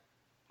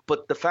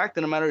the fact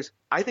of the matter is,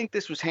 I think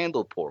this was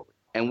handled poorly.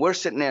 And we're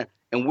sitting there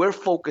and we're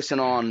focusing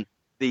on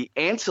the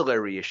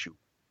ancillary issue.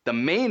 The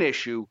main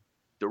issue,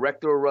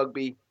 director of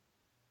rugby,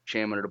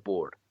 chairman of the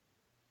board.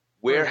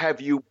 Where have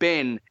you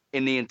been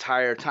in the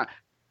entire time?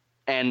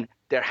 And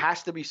there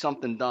has to be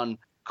something done,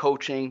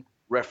 coaching,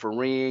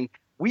 refereeing.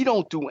 We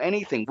don't do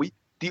anything.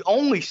 The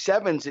only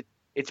sevens,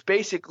 it's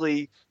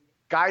basically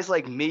guys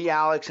like me,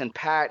 Alex, and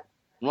Pat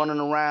running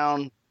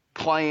around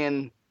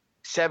playing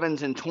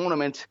sevens in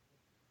tournaments,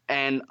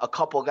 and a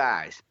couple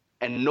guys,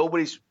 and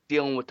nobody's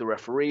dealing with the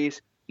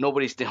referees.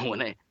 Nobody's dealing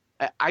with it.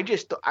 I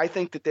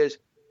think that there's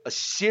a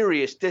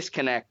serious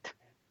disconnect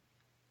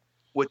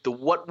with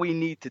what we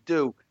need to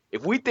do.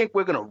 If we think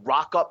we're going to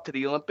rock up to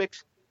the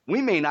Olympics,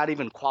 we may not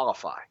even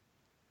qualify.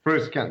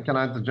 Bruce, can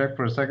I interject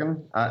for a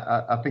second?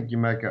 I think you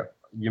make a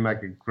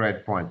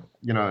great point.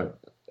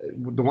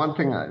 The one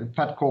thing,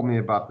 Pat called me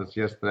about this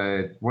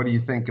yesterday. What do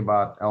you think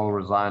about El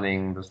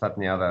resigning, this, that,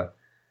 and the other?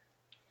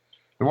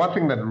 The one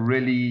thing that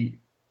really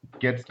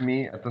gets to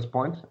me at this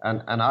point,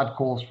 and I had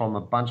calls from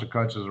a bunch of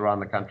coaches around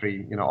the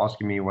country,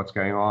 asking me what's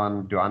going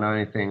on. Do I know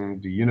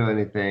anything? Do you know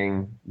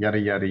anything? Yada,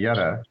 yada,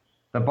 yada.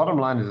 The bottom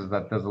line is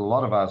that there's a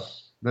lot of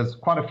us, there's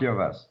quite a few of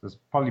us, there's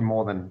probably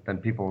more than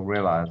people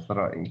realize, that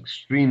are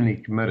extremely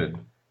committed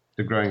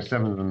to growing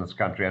sevens in this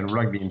country and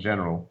rugby in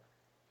general.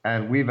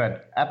 And we've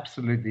had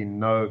absolutely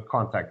no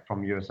contact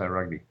from USA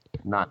Rugby.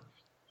 None.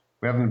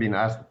 We haven't been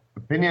asked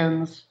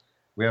opinions.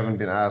 We haven't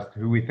been asked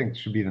who we think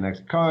should be the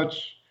next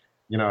coach.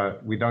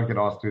 we don't get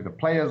asked who the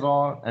players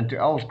are. And to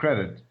Al's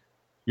credit,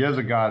 here's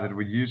a guy that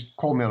would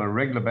call me on a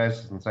regular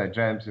basis and say,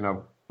 James,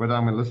 whether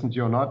I'm going to listen to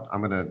you or not,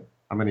 I'm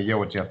going to hear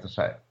what you have to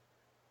say.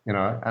 And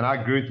I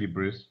agree with you,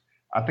 Bruce.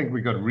 I think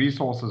we've got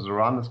resources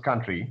around this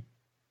country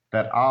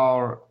that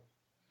our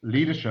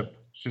leadership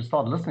should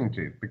start listening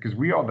to, because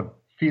we are the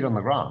feet on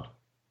the ground,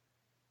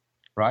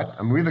 right?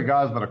 And we're the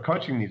guys that are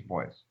coaching these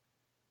boys.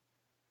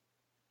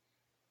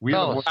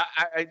 You're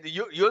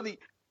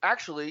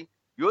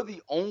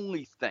the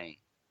only thing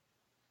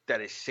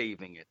that is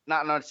saving it.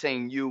 Not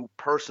saying you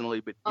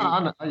personally, but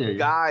you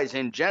guys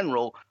in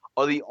general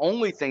are the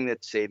only thing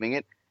that's saving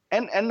it.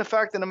 And the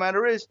fact of the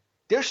matter is,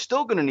 they're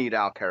still going to need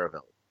Al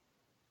Caravelli.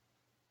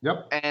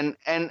 Yep. And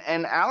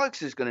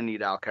Alex is going to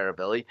need Al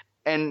Caravelli,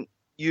 and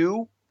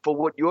you, for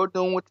what you're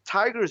doing with the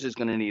Tigers, is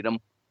going to need him.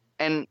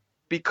 And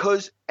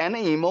because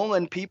Emil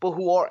and people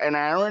who are, and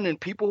Aaron and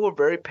people who are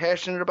very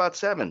passionate about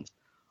sevens,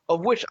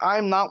 of which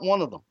I'm not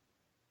one of them.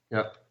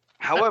 Yep.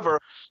 However,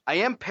 I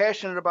am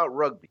passionate about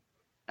rugby,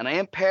 and I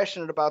am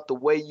passionate about the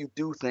way you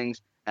do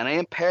things, and I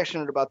am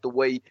passionate about the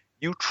way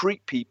you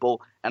treat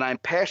people, and I'm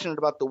passionate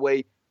about the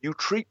way you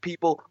treat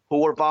people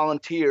who are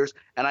volunteers,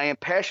 and I am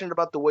passionate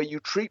about the way you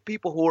treat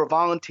people who are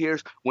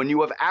volunteers when you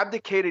have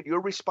abdicated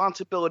your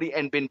responsibility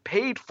and been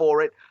paid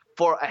for it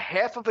for a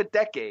half of a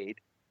decade,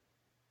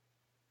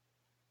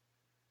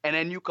 and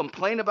then you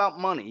complain about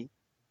money.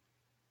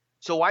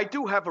 So I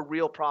do have a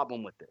real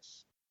problem with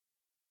this.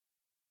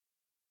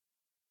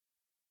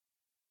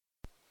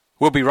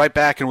 We'll be right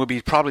back, and we'll be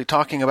probably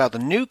talking about the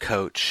new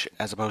coach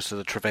as opposed to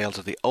the travails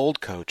of the old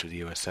coach of the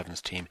U.S.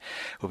 Sevens team.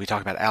 We'll be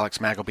talking about Alex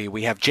Magleby.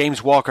 We have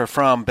James Walker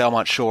from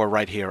Belmont Shore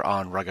right here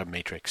on Rugby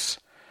Matrix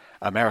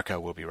America.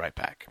 We'll be right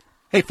back.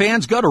 Hey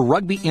fans, go to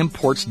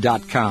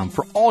rugbyimports.com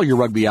for all your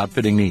rugby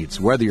outfitting needs.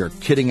 Whether you're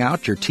kitting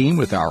out your team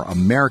with our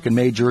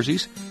American-made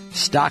jerseys,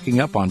 stocking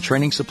up on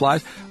training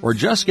supplies, or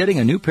just getting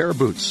a new pair of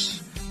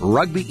boots,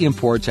 Rugby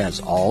Imports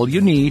has all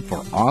you need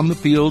for on the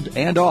field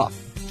and off.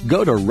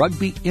 Go to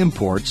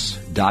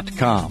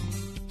rugbyimports.com.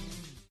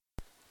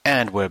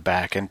 And we're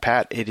back. And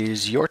Pat, it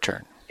is your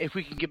turn. If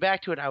we can get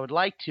back to it, I would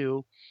like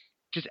to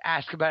just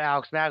ask about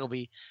Alex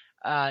Magleby.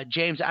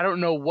 James, I don't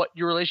know what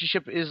your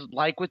relationship is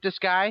like with this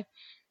guy,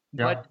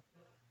 but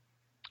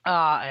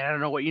I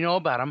don't know what you know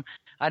about him.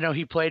 I know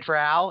he played for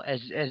Al,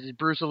 as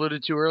Bruce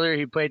alluded to earlier.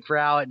 He played for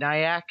Al at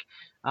Nyack.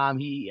 I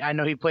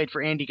know he played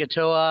for Andy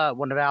Katoa,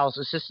 one of Al's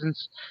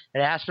assistants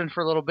at Aspen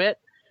for a little bit.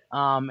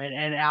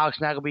 And Alex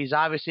Magleby is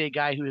obviously a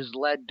guy who has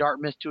led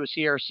Dartmouth to a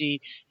CRC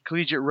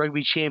Collegiate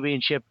Rugby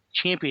Championship,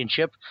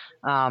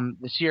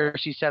 the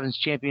CRC Sevens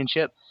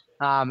Championship.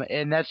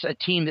 And that's a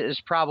team that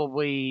is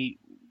probably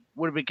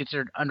would have been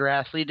considered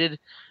under-athleted,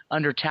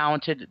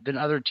 under-talented than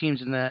other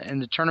teams in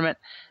the tournament.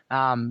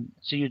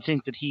 So you'd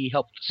think that he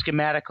helped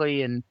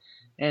schematically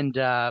and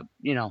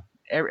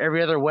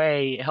every other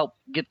way help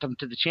get them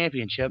to the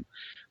championship.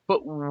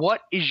 But what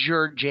is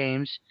your,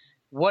 James,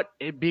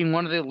 being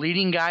one of the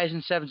leading guys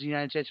in sevens in the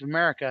United States of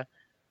America,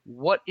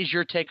 what is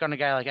your take on a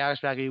guy like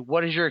Alex Magleby?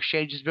 What has your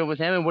exchanges been with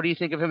him, and what do you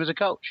think of him as a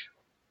coach?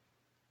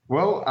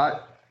 Well,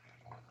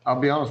 I'll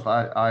be honest.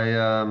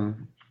 I've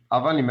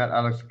only met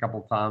Alex a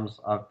couple of times.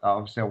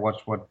 Obviously, I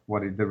watched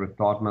what he did with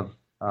Dartmouth.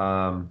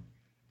 I'm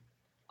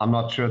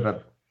not sure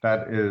that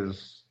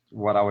is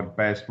what I would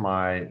base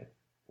my,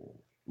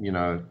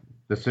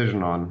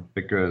 decision on,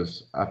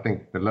 because I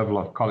think the level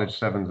of college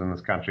sevens in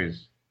this country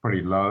is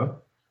pretty low.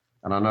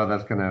 And I know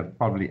that's going to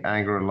probably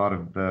anger a lot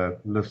of the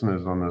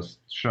listeners on this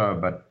show,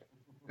 but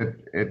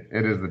it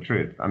is the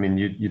truth. I mean,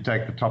 you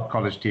take the top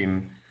college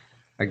team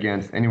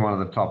against any one of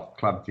the top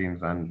club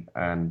teams and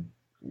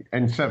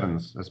in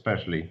sevens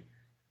especially,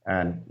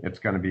 and it's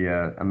going to be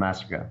a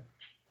massacre.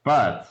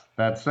 But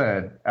that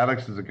said,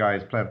 Alex is a guy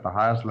who's played at the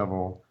highest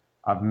level.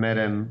 I've met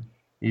him.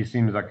 He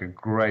seems like a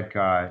great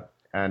guy.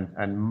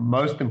 And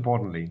most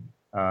importantly,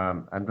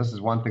 and this is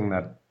one thing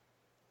that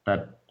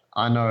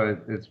I know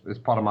it's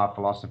part of my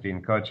philosophy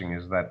in coaching,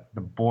 is that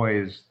the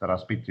boys that I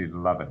speak to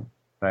love him.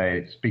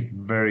 They speak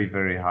very,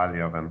 very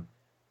highly of him.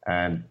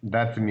 And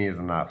that to me is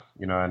enough,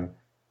 and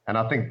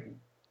I think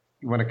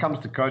when it comes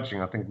to coaching,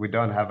 I think we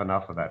don't have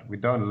enough of that. We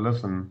don't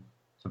listen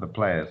to the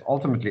players.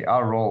 Ultimately,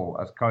 our role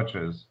as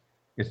coaches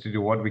is to do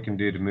what we can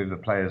do to move the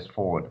players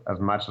forward as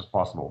much as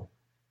possible.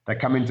 They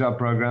come into our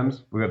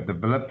programs, we've got to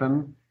develop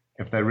them.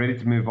 If they're ready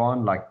to move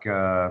on, like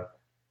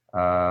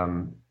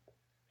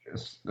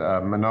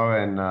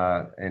Manoa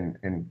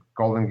in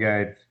Golden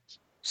Gate.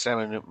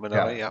 Sam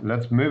Manoa, yeah.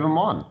 Let's move them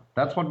on.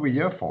 That's what we're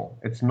here for.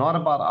 It's not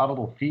about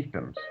idle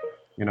fiefdoms,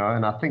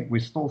 and I think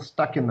we're still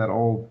stuck in that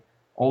old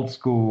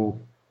school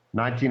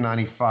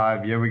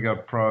 1995, here we go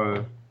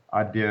pro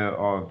idea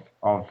of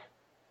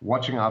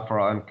watching out for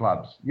our own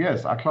clubs.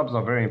 Yes, our clubs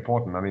are very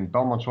important. I mean,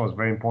 Belmont Shore is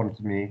very important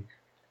to me.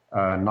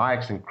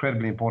 Nyack's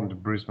incredibly important to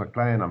Bruce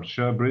McLean, I'm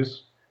sure,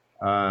 Bruce.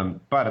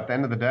 But at the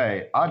end of the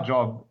day, our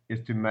job is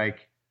to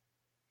make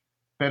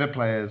better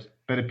players,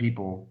 better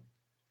people,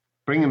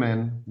 bring them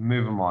in,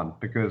 move them on,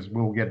 because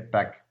we'll get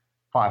back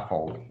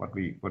fivefold what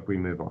we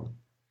move on.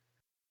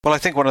 Well, I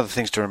think one of the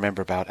things to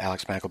remember about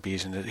Alex McElbee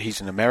is that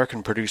he's an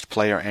American-produced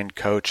player and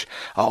coach.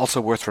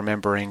 Also worth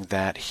remembering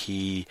that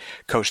he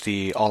coached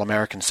the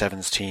All-American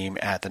Sevens team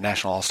at the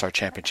National All-Star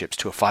Championships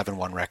to a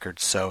 5-1 record.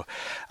 So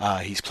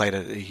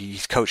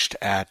he's coached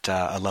at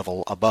a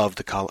level above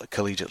the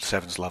collegiate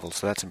sevens level.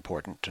 So that's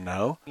important to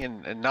know.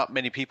 And not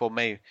many people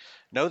may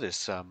know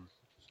this.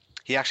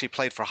 He actually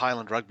played for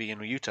Highland Rugby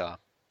in Utah,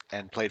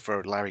 and played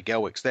for Larry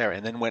Gelwicks there,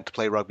 and then went to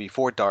play rugby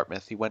for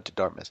Dartmouth. He went to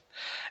Dartmouth,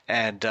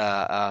 and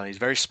he's a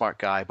very smart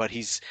guy. But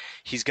he's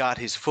got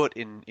his foot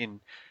in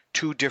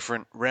two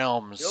different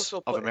realms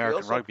of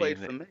American rugby. Played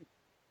for me.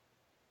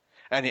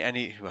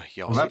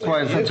 He also that's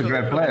why he's such a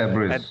great player,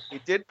 Bruce. And he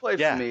did play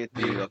for me at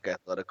the New York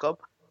Athletic Club,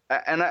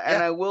 and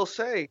I will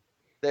say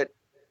that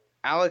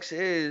Alex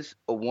is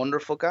a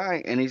wonderful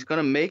guy, and he's going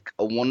to make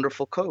a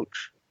wonderful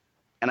coach.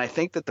 And I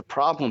think that the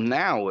problem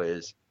now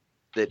is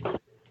that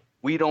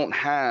we don't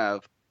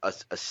have a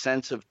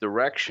sense of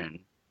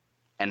direction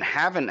and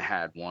haven't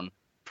had one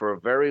for a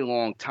very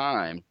long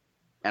time.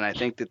 And I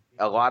think that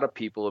a lot of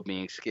people are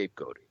being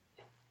scapegoated.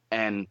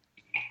 And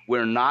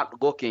we're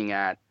not looking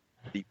at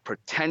the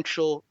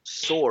potential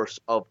source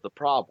of the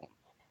problem.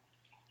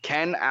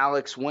 Can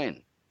Alex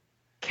win?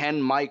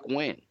 Can Mike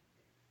win?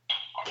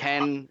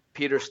 Can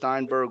Peter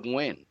Steinberg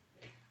win?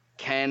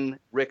 Can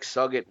Rick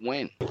Suggett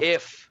win?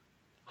 If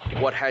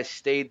what has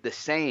stayed the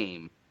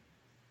same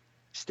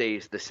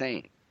stays the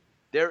same.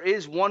 There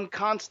is one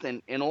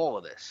constant in all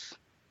of this.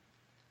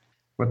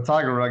 With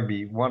Tiger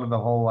Rugby, one of the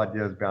whole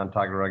ideas behind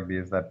Tiger Rugby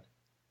is that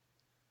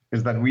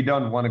we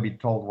don't want to be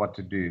told what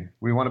to do.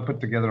 We want to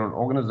put together an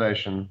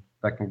organization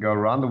that can go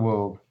around the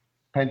world,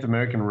 paint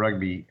American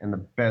rugby in the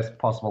best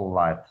possible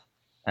light,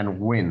 and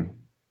win,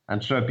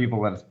 and show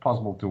people that it's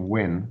possible to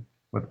win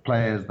with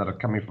players that are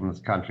coming from this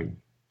country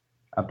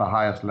at the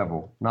highest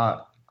level.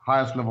 Now,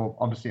 highest level,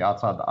 obviously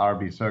outside the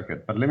RB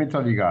circuit. But let me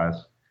tell you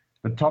guys,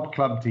 the top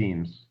club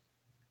teams,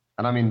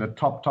 and I mean the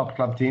top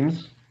club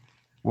teams,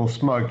 will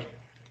smoke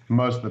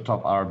most of the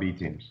top RB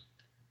teams.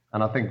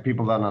 And I think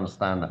people don't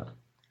understand that.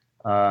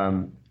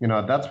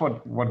 That's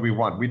what we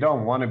want. We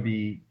don't want to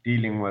be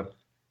dealing with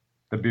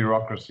the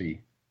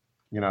bureaucracy,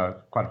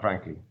 quite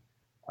frankly.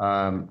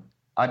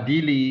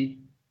 Ideally,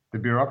 the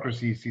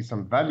bureaucracy sees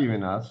some value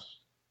in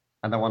us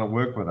and they want to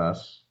work with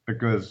us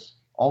because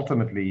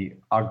ultimately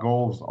our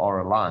goals are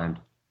aligned.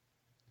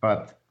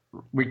 But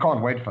we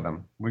can't wait for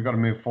them. We've got to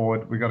move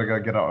forward. We've got to go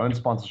get our own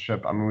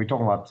sponsorship. I mean, we're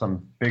talking about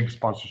some big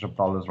sponsorship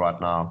dollars right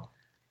now.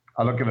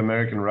 I look at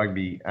American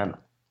rugby and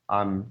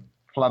I'm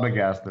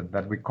flabbergasted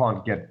that we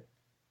can't get,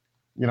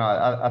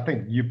 I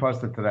think you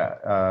posted today,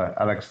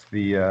 Alex,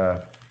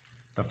 the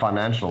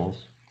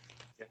financials.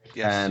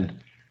 Yes. And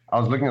I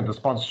was looking at the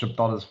sponsorship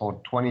dollars for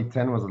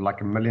 2010. Was it like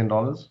 $1 million?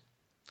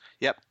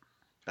 Yep.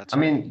 That's I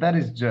mean, that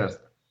is just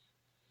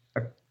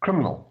a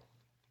criminal.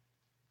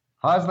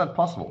 How is that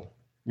possible?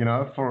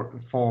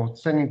 For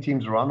sending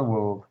teams around the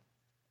world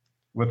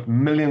with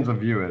millions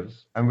of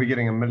viewers, and we're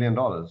getting $1 million.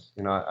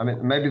 I mean,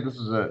 maybe this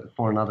is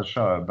for another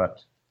show,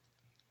 but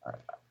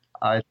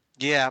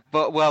Yeah,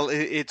 but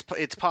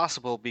it's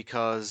possible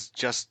because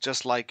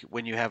just like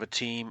when you have a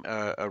team,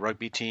 a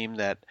rugby team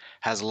that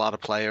has a lot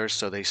of players,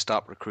 so they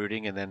stop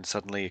recruiting, and then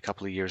suddenly a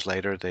couple of years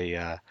later they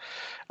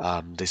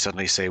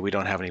suddenly say we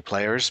don't have any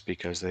players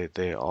because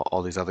they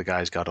all these other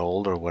guys got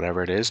old or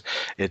whatever it is.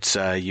 It's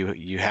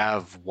you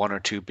have one or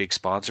two big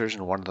sponsors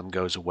and one of them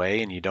goes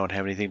away and you don't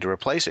have anything to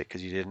replace it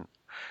because you didn't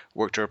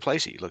work to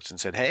replace it. You looked and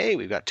said, "Hey,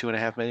 we've got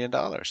 $2.5 million,"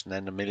 and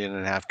then $1.5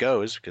 million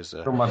goes because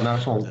talking about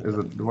National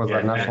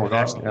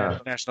National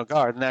Guard? National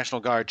Guard. The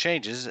National Guard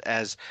changes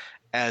as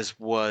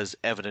was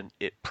evident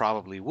it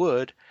probably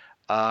would.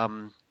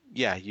 We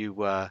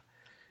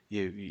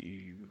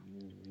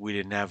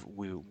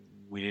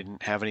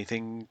didn't have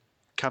anything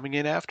coming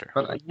in after.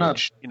 But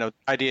the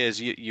idea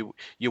is you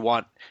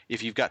want,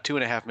 if you've got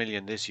 $2.5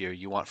 million this year,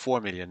 you want $4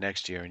 million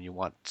next year, and you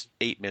want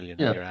 $8 million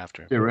the year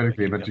after.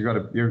 Theoretically, but you got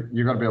to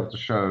be able to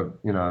show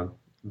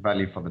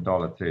value for the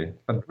dollar too.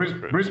 But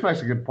Bruce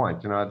makes a good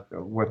point.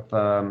 With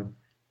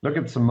look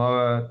at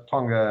Samoa,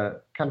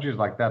 Tonga, countries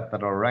like that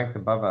are ranked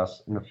above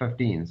us in the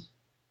 15s.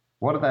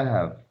 What do they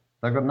have?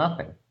 They've got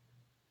nothing.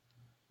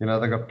 They've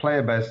got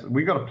player base.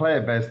 We got a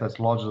player base that's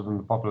larger than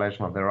the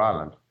population of their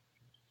island.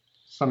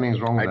 Something's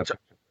wrong with that.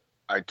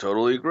 I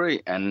totally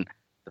agree. And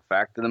the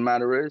fact of the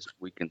matter is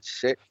we can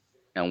sit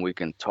and we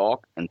can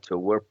talk until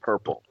we're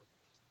purple.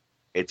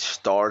 It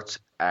starts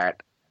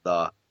at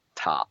the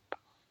top.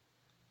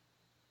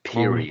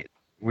 Period.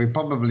 We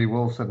probably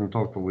will sit and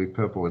talk till we're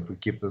purple if we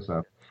keep this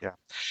up. Yeah.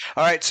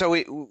 All right. So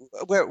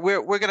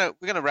we're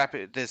gonna wrap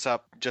this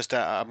up. Just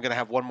I'm gonna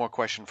have one more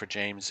question for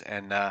James,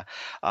 and I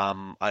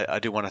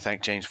do want to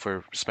thank James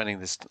for spending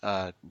this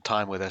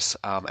time with us.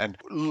 And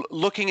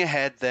looking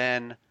ahead,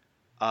 then.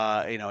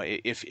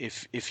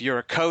 If you're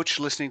a coach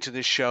listening to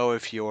this show,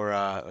 if you're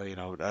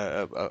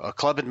a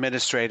club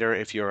administrator,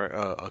 if you're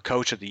a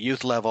coach at the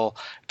youth level,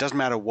 it doesn't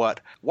matter what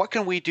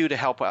can we do to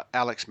help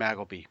Alex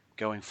McElbee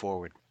going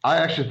forward? I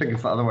actually think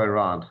it's the other way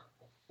around.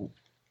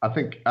 I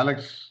think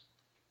Alex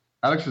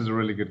Alex is a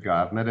really good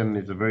guy. I've met him.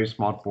 He's a very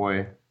smart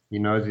boy. He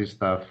knows his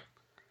stuff.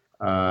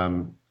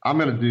 I'm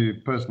going to do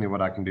personally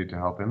what I can do to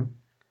help him.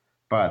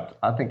 But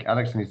I think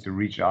Alex needs to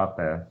reach out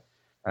there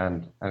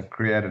and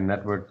create a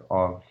network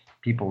of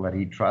people that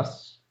he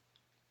trusts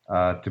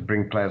to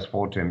bring players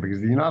forward to him.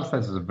 Because the United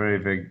States is a very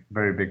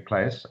big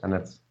place, and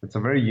it's a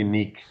very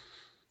unique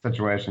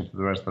situation to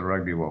the rest of the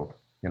rugby world.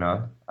 You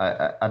know,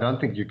 I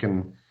don't think you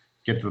can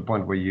get to the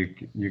point where you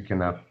can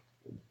have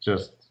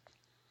just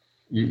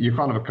you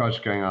can't have a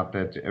coach going out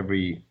there to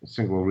every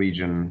single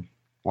region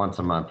once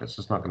a month. It's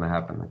just not going to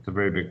happen. It's a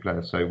very big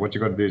place. So what you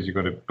got to do is you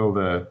got to build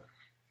a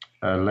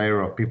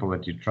layer of people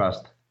that you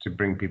trust to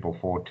bring people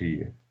forward to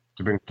you,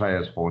 to bring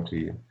players forward to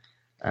you.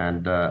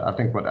 And I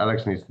think what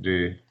Alex needs to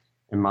do,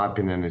 in my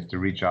opinion, is to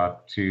reach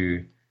out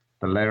to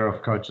the layer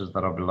of coaches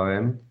that are below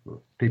him,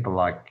 people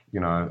like, you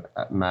know,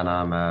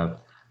 Manama,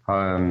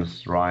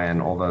 Holmes,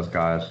 Ryan, all those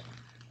guys,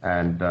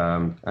 and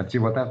see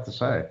what they have to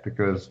say,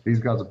 because these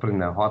guys are putting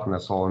their heart and their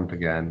soul into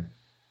the game,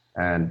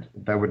 and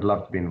they would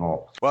love to be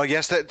involved. Well,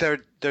 yes,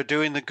 they're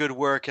doing the good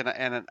work, and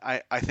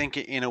I think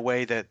in a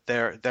way that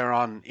they're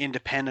on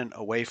independent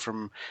away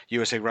from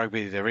USA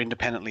Rugby. They're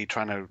independently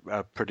trying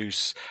to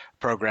produce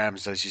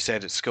programs, as you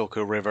said, at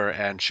Schuylkill River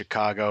and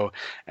Chicago,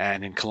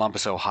 and in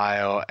Columbus,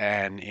 Ohio,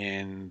 and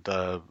in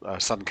the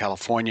Southern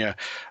California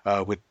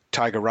with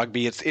Tiger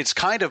Rugby. It's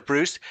kind of,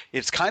 Bruce,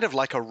 it's kind of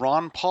like a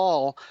Ron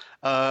Paul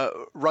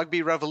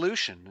rugby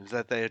revolution,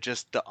 that they're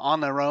just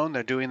on their own,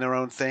 they're doing their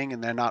own thing,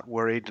 and they're not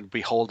worried and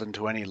beholden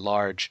to any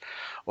large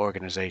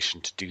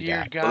organization to do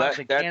that. Dear God,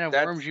 the can of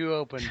worms you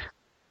opened.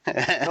 You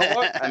know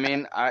what? I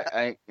mean,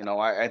 I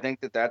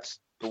think that's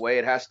the way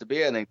it has to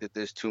be. I think that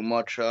there's too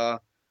much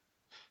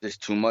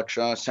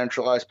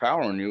centralized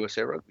power in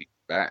USA Rugby.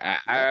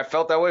 I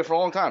felt that way for a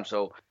long time.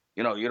 So,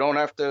 you know, you don't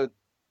have to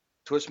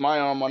twist my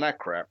arm on that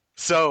crap.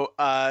 So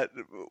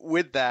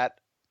with that,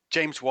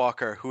 James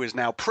Walker, who is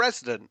now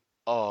president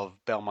of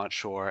Belmont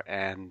Shore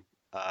and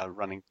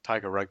running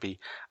Tiger Rugby,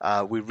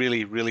 we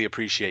really, really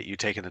appreciate you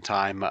taking the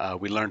time.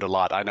 We learned a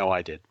lot. I know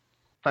I did.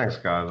 Thanks,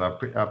 guys. I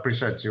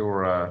appreciate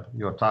your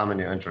time and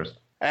your interest.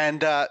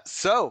 And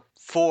so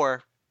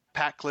for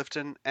Pat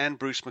Clifton and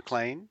Bruce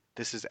McLean,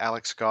 this is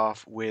Alex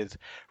Goff with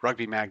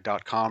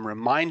RugbyMag.com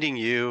reminding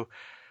you,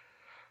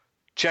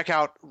 check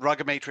out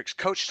Rugomatrix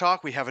Coach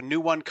Talk. We have a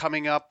new one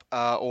coming up,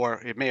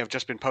 or it may have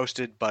just been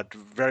posted, but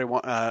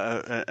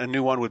a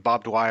new one with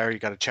Bob Dwyer. You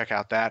got to check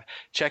out that.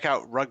 Check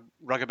out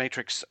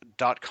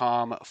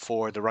Rugomatrix.com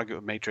for the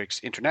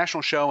Rugomatrix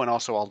International show and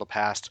also all the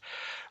past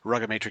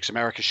Rugomatrix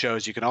America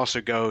shows. You can also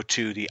go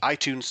to the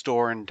iTunes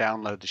store and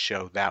download the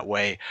show that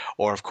way,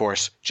 or of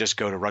course just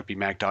go to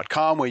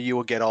RugbyMag.com where you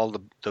will get all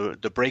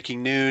the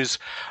breaking news.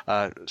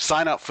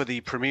 Sign up for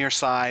the Premier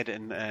side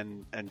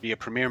and be a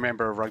Premier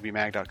member of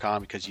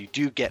RugbyMag.com, because you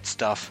do get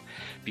stuff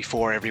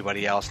before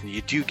everybody else, and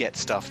you do get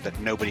stuff that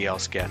nobody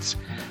else gets,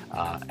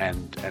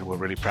 and we're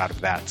really proud of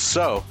that.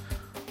 So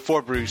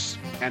for Bruce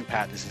and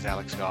Pat, this is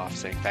Alex Goff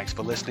saying thanks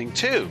for listening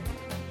to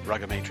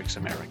Rugomatrix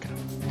America.